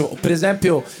tantissimo. Per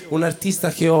esempio un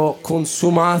artista che ho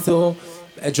consumato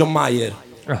è John Mayer.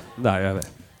 Dai, vabbè.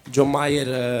 John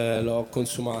Mayer l'ho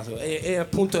consumato e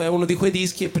appunto è uno di quei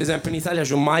dischi. Per esempio in Italia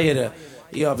John Mayer,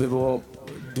 io avevo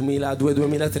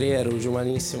 2002-2003, ero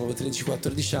giovanissimo, avevo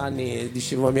 13-14 anni e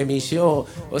dicevo ai miei amici: ho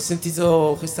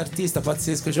sentito quest'artista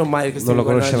pazzesco John Mayer, non lo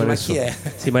conosceva nessuno. Ma chi è?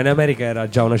 Sì, ma in America era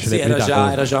già una celebrità. Sì,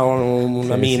 era già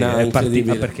una mina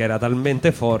incredibile, perché era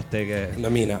talmente forte che una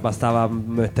mina. Bastava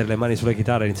mettere le mani sulla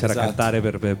chitarra e iniziare a cantare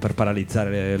per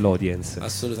paralizzare l'audience.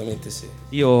 Assolutamente sì.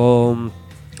 Io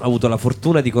ho avuto la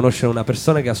fortuna di conoscere una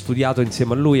persona che ha studiato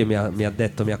insieme a lui e mi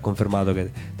ha confermato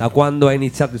che da quando ha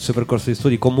iniziato il suo percorso di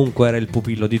studi comunque era il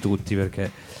pupillo di tutti,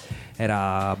 perché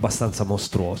era abbastanza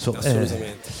mostruoso.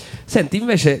 Assolutamente. Senti,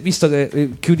 invece, visto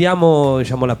che chiudiamo,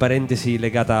 diciamo, la parentesi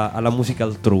legata alla musica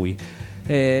altrui,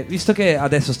 visto che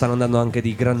adesso stanno andando anche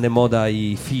di grande moda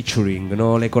i featuring,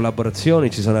 no? Le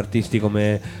collaborazioni, ci sono artisti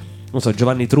come non so,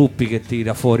 Giovanni Truppi che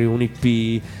tira fuori un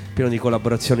EP pieno di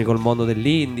collaborazioni col mondo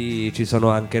dell'indie, ci sono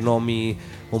anche nomi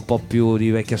un po' più di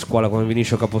vecchia scuola come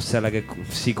Vinicio Capostella che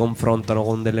si confrontano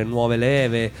con delle nuove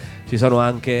leve, ci sono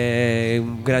anche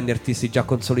grandi artisti già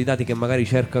consolidati che magari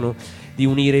cercano di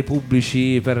unire i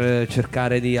pubblici per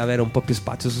cercare di avere un po' più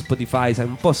spazio su Spotify, sai,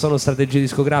 un po' sono strategie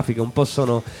discografiche, un po'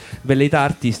 sono velleità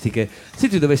artistiche. Se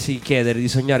tu dovessi chiedere di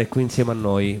sognare qui insieme a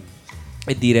noi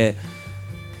e dire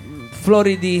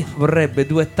Floridi vorrebbe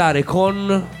duettare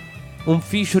con un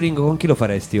featuring, con chi lo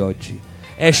faresti oggi?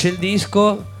 Esce il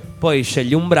disco, poi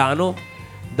scegli un brano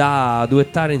da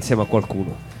duettare insieme a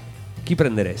qualcuno. Chi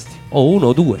prenderesti? O uno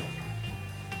o due?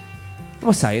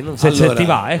 Non sai, se Allora, ti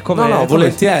va, come, no,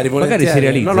 volentieri. magari si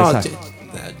realizza, No, sai.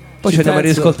 Poi ci andiamo a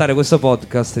riascoltare questo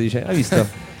podcast, dice, hai visto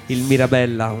il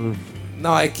Mirabella?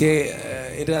 No, è che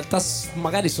in realtà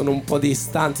magari sono un po'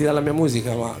 distanti dalla mia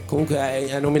musica, ma comunque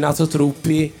hai nominato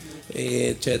Truppi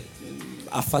e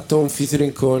ha fatto un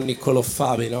featuring con Niccolò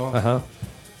Fabi, no? Uh-huh.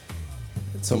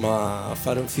 Insomma,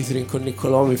 fare un featuring con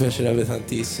Niccolò mi piacerebbe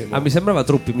tantissimo. Mi sembrava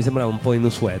Truppi, mi sembrava un po'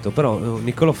 inusueto, però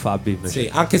Niccolò Fabi invece. Sì,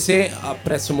 anche se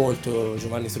apprezzo molto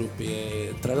Giovanni Truppi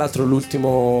e tra l'altro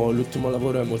l'ultimo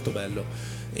lavoro è molto bello.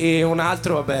 E un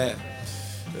altro, vabbè,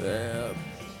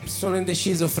 sono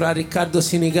indeciso fra Riccardo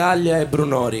Sinigaglia e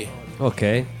Brunori.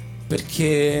 Ok.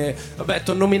 Perché, vabbè,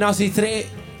 ti ho nominato i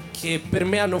tre che per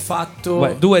me hanno fatto...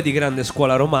 Beh, due di grande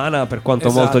scuola romana, per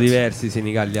quanto molto diversi,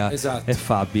 Sinigaglia e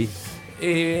Fabi.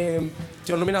 E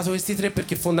ti ho nominato questi tre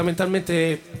perché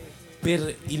fondamentalmente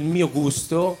per il mio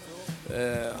gusto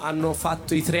hanno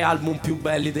fatto i tre album più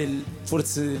belli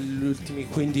forse degli ultimi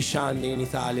 15 anni in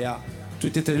Italia.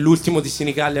 Tutti e tre. L'ultimo di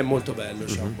Sinigaglia è molto bello,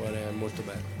 è molto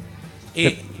bello.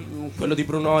 E quello di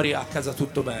Brunori a casa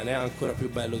tutto bene, è ancora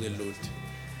più bello dell'ultimo.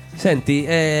 Senti,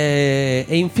 e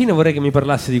infine vorrei che mi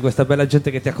parlassi di questa bella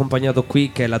gente che ti ha accompagnato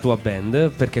qui, che è la tua band,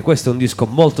 perché questo è un disco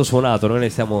molto suonato, noi ne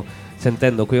stiamo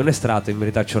sentendo qui un estratto, in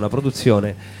verità c'è una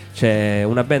produzione, c'è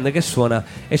una band che suona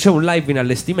e c'è un live in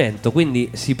allestimento, quindi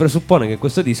si presuppone che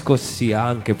questo disco sia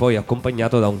anche poi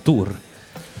accompagnato da un tour.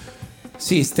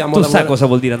 Sì, tu sai cosa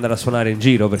vuol dire andare a suonare in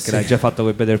giro, perché l'hai già fatto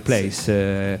con Better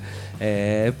Place,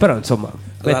 però insomma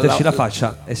metterci la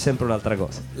faccia è sempre un'altra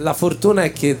cosa. La fortuna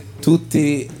è che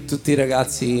tutti i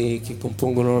ragazzi che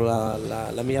compongono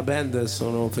la mia band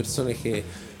sono persone che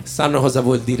sanno cosa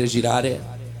vuol dire girare,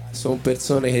 sono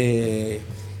persone che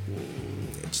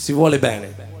ci si vuole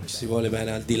bene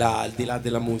al di là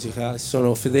della musica.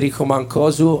 Sono Federico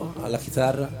Mancosu alla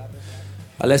chitarra,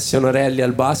 Alessio Norelli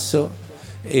al basso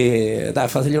e dai,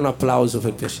 fategli un applauso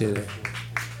per piacere,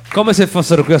 come se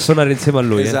fossero qui a suonare insieme a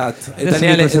lui. Esatto. E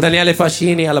Daniele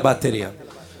Facini alla batteria.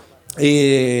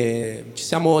 E ci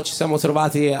siamo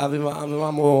trovati,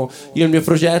 avevamo io il mio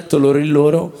progetto, loro il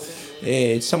loro,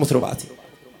 e ci siamo trovati.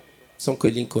 Sono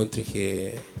quegli incontri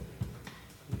che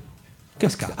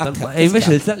scattano. E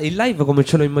invece il live come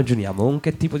ce lo immaginiamo? Con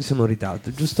che tipo di sonorità?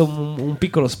 Giusto un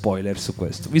piccolo spoiler su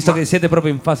questo, visto che siete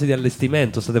proprio in fase di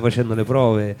allestimento, state facendo le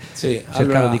prove,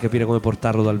 cercando di capire come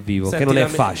portarlo dal vivo. Senti, che non è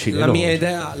facile.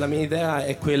 La mia idea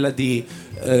è quella di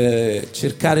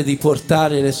cercare di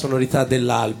portare le sonorità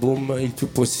dell'album il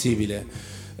più possibile,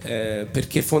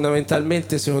 perché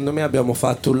fondamentalmente secondo me abbiamo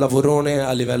fatto un lavorone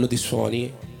a livello di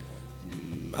suoni.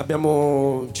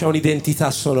 C'è un'identità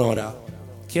sonora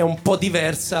che è un po'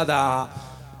 diversa da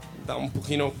un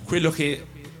pochino quello che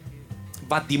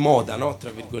va di moda, no? Tra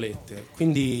virgolette.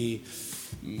 Quindi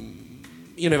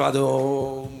io ne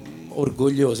vado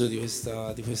orgoglioso di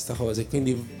questa cosa e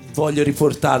quindi voglio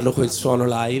riportarlo quel suono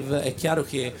live. È chiaro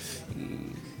che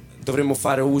dovremmo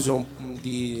fare uso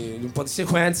di un po' di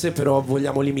sequenze, però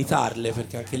vogliamo limitarle,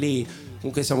 perché anche lì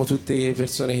comunque siamo tutte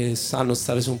persone che sanno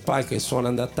stare su un palco e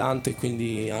suonano da tanto e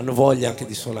quindi hanno voglia anche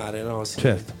di suonare, no? Sì.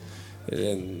 Certo.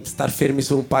 Star fermi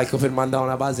su un palco per mandare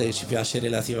una base ci piace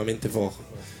relativamente poco,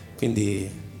 quindi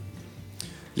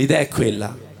l'idea è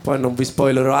quella. Poi non vi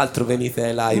spoilerò altro,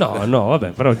 venite live. No,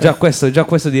 vabbè, però già questo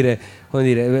dire, come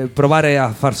dire, provare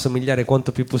a far somigliare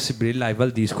quanto più possibile il live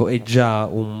al disco è già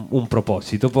un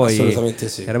proposito. Poi assolutamente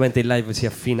sì. Chiaramente il live si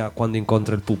affina quando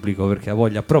incontra il pubblico, perché ha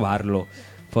voglia a provarlo.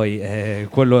 Poi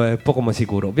quello è poco ma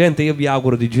sicuro. Ovviamente io vi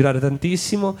auguro di girare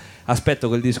tantissimo. Aspetto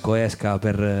che il disco esca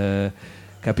per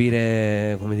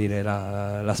capire, come dire,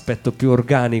 l'aspetto più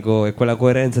organico e quella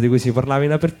coerenza di cui si parlava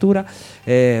in apertura.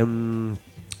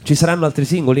 Ci saranno altri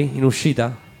singoli in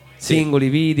uscita? Sì. Singoli,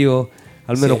 video?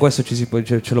 Almeno questo ce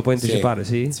lo puoi anticipare,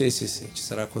 sì? Sì, ci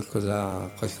sarà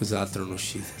qualcos'altro in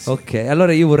uscita. Sì. Ok,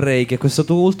 allora io vorrei che questo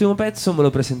tuo ultimo pezzo me lo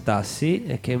presentassi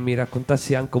e che mi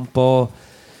raccontassi anche un po'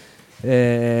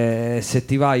 Se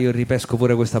ti va io ripesco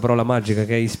pure questa parola magica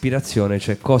che è ispirazione,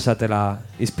 cioè cosa te l'ha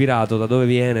ispirato, da dove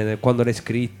viene, quando l'hai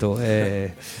scritto.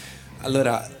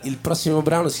 Allora, il prossimo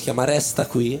brano si chiama Resta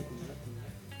qui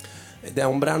ed è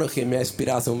un brano che mi ha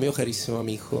ispirato un mio carissimo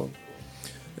amico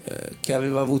che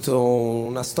aveva avuto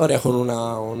una storia con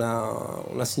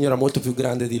una signora molto più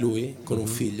grande di lui, con un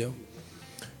figlio,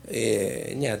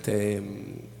 e niente,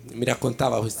 mi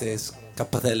raccontava queste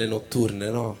scappatelle notturne,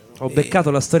 no? Ho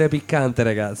beccato la storia piccante,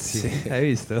 ragazzi. Sì. Hai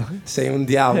visto? Sei un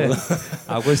diavolo.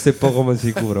 Questo è poco ma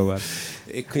sicuro, guarda.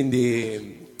 E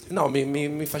quindi no,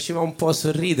 mi faceva un po'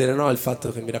 sorridere, no? Il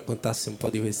fatto che mi raccontasse un po'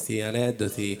 di questi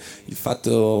aneddoti, il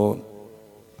fatto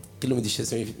che lui mi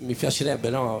dicesse mi piacerebbe,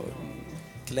 no?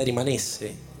 Che lei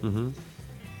rimanesse.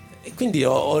 E quindi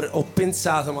ho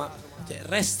pensato, ma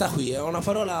resta qui, è una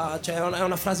parola, cioè è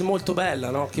una frase molto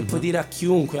bella, no? Che puoi dire a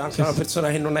chiunque, anche a una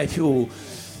persona che non hai più,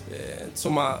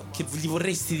 insomma, che gli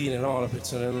vorresti dire, no? Una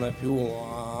persona che non hai più,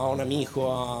 a un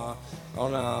amico, a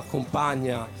una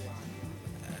compagna.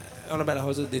 È una bella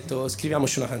cosa, ho detto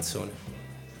scriviamoci una canzone.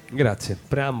 Grazie,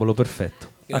 preambolo perfetto.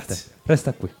 Grazie. A te,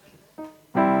 resta qui.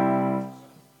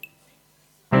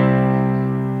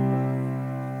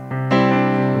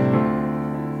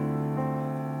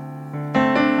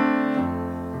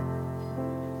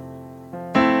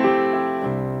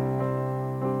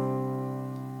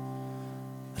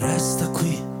 Resta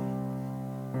qui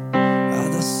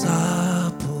ad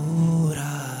assaporare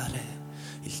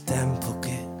il tempo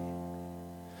che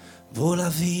vola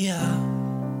via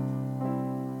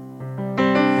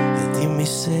e dimmi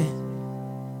se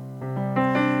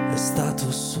è stato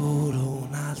solo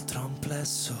un altro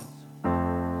amplesso,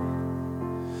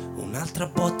 un'altra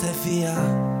botta e via.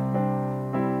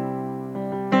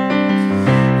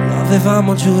 Lo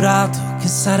avevamo giurato che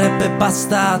sarebbe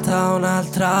bastata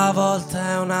un'altra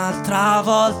volta e un'altra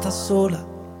volta sola,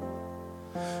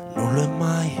 non lo è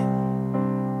mai.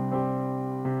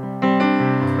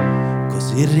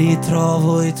 Così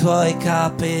ritrovo i tuoi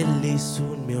capelli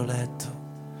sul mio letto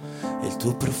e il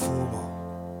tuo profumo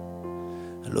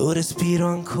lo respiro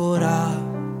ancora.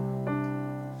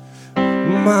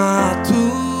 Ma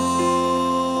tu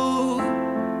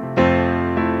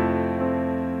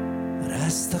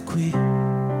resta qui.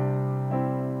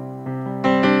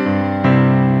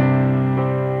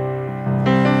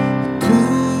 Tu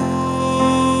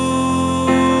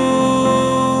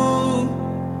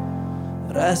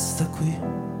resta qui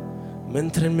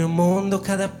mentre il mio mondo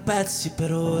cade a pezzi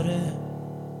per ore.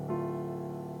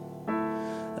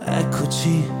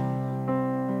 Eccoci,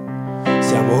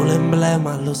 siamo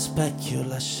l'emblema allo specchio,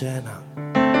 la scena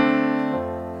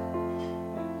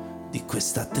di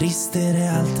questa triste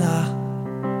realtà.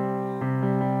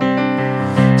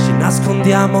 Ci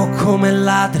nascondiamo come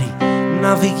ladri,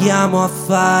 navighiamo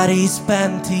affari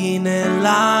spenti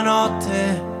nella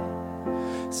notte,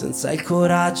 senza il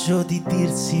coraggio di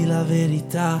dirsi la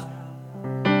verità.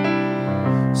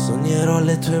 Sognerò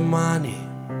le tue mani,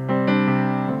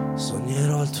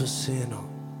 sognerò il tuo seno,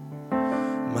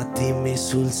 ma dimmi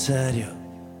sul serio,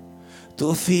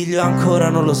 tuo figlio ancora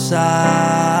non lo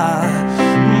sa.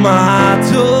 Ma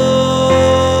tu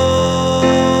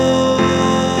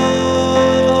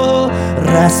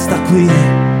resta qui.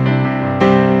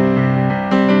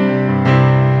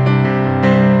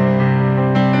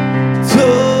 Tu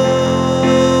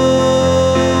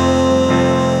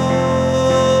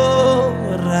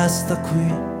resta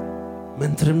qui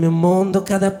mentre il mio mondo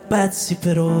cade a pezzi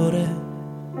per ore.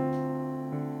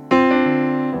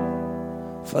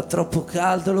 Fa troppo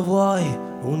caldo, lo vuoi?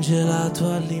 Un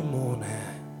gelato al limone.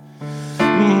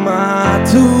 Ma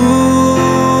tu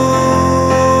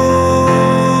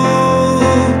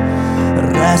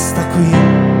resta qui.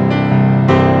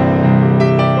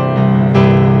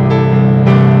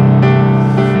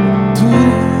 Tu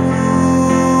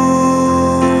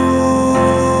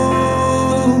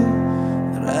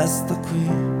resta qui.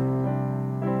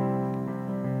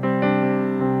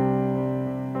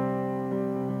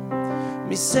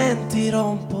 Mi sentirò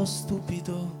un po'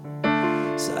 stupido,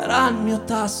 sarà il mio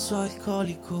tasso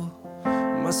alcolico,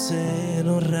 ma se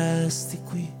non resti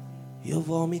qui io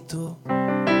vomito.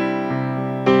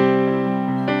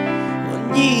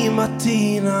 Ogni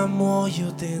mattina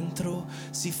muoio dentro,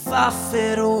 si fa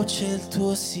feroce il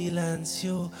tuo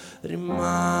silenzio,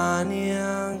 rimani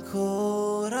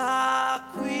ancora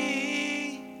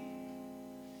qui.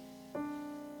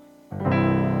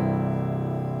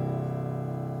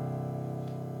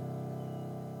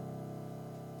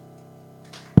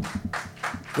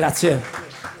 Grazie.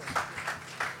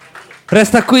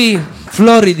 Resta qui,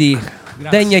 Floridi.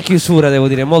 Degna chiusura, devo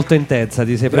dire, molto intensa.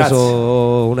 Ti sei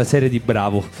preso una serie di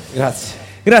bravo. Grazie.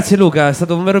 Grazie Luca, è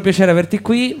stato un vero piacere averti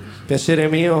qui. Piacere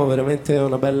mio, veramente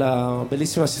una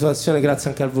bellissima situazione,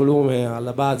 grazie anche al volume,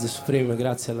 alla base Supreme,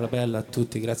 grazie alla bella, a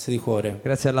tutti, grazie di cuore.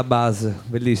 Grazie alla base,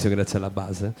 bellissimo, grazie alla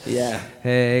base.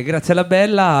 Yeah. Grazie alla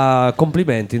bella,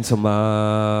 complimenti,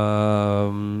 insomma,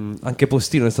 anche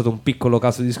Postino è stato un piccolo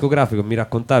caso discografico, mi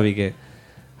raccontavi che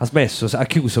ha smesso, ha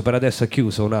chiuso, per adesso ha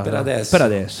chiuso Per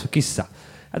adesso, chissà,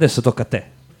 adesso tocca a te.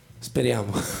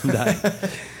 Speriamo. Dai.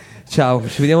 Ciao,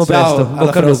 ci vediamo ciao, presto.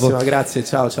 Alla prossima, grazie,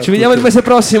 ciao. Ci vediamo il mese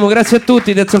prossimo, grazie a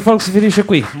tutti. That's All Folks finisce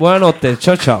qui. Buonanotte,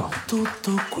 ciao ciao.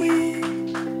 Tutto qui,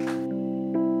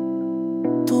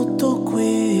 tutto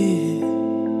qui.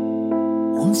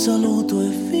 Un saluto e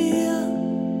via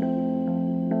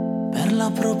per la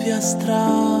propria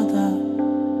strada.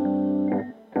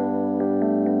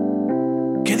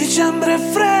 Che dicembre è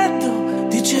freddo,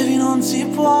 dicevi non si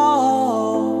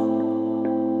può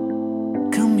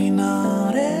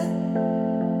camminare.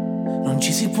 Non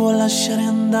ci si può lasciare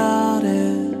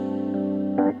andare,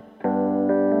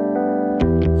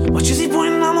 ma ci si può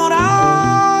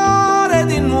innamorare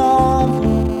di nuovo.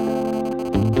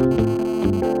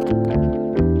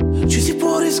 Ci si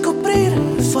può riscoprire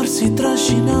e farsi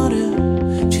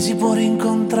trascinare, ci si può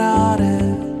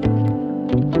rincontrare.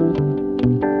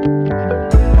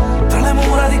 Tra le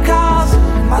mura di casa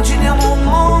immaginiamo un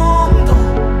mondo,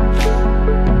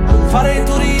 fare i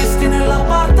turisti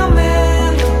nell'appartamento,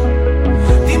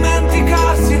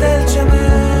 dimenticarsi del cemento.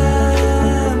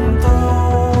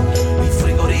 Il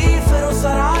frigorifero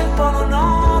sarà il Polo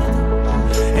Nord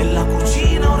e la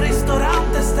cucina un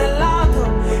ristorante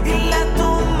stellato, il letto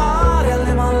un mare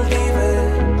alle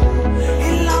Maldive,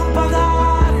 il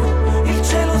lampadario, il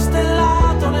cielo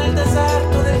stellato nel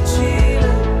deserto del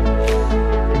Cile.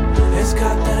 E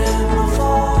scatteremo una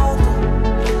foto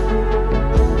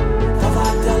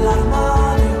davanti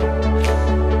all'armadio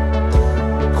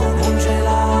con un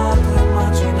gelato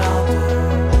immaginato.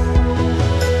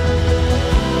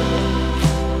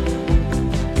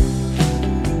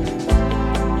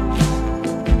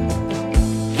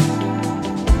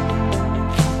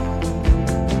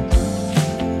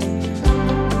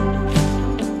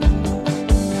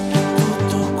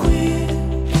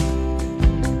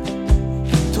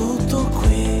 Tutto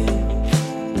qui,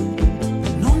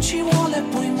 non ci vuole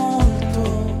poi molto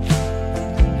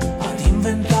ad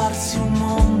inventarsi un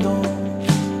mondo,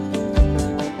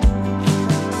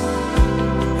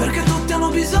 perché tutti hanno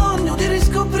bisogno di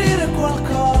riscoprire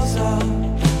qualcosa,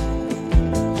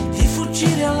 di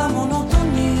fuggire alla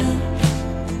monotonia,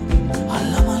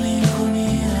 alla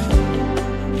malinconia,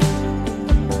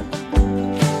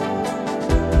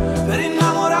 per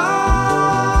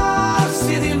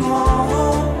innamorarsi di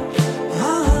nuovo,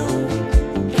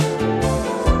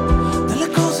 delle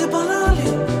cose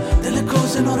banali, delle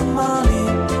cose normali,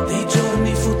 dei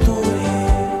giorni futuri.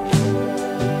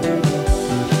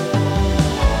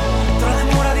 Tra le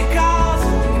mura di casa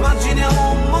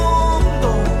immaginiamo un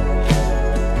mondo,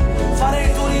 fare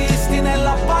i turisti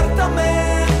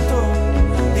nell'appartamento,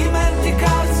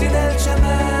 dimenticarsi del cemento.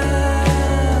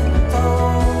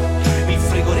 Il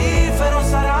frigorifero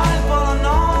sarà il Polo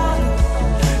Nord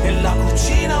e la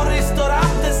cucina un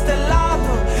ristorante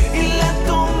stellato, il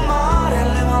letto un mare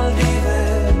alle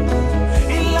Maldive,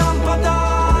 il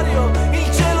lampadario,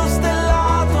 il cielo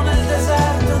stellato nel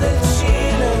deserto del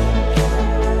Cile.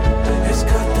 E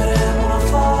scatteremo una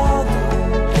foto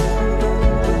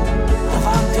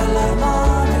davanti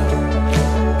all'armadio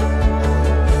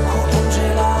con un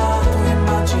gelato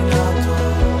immaginato.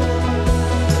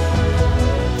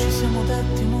 Ci siamo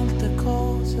detti molte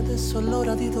cose, adesso è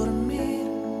l'ora di dormire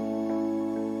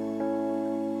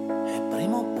e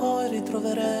prima o poi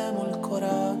ritroveremo il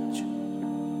coraggio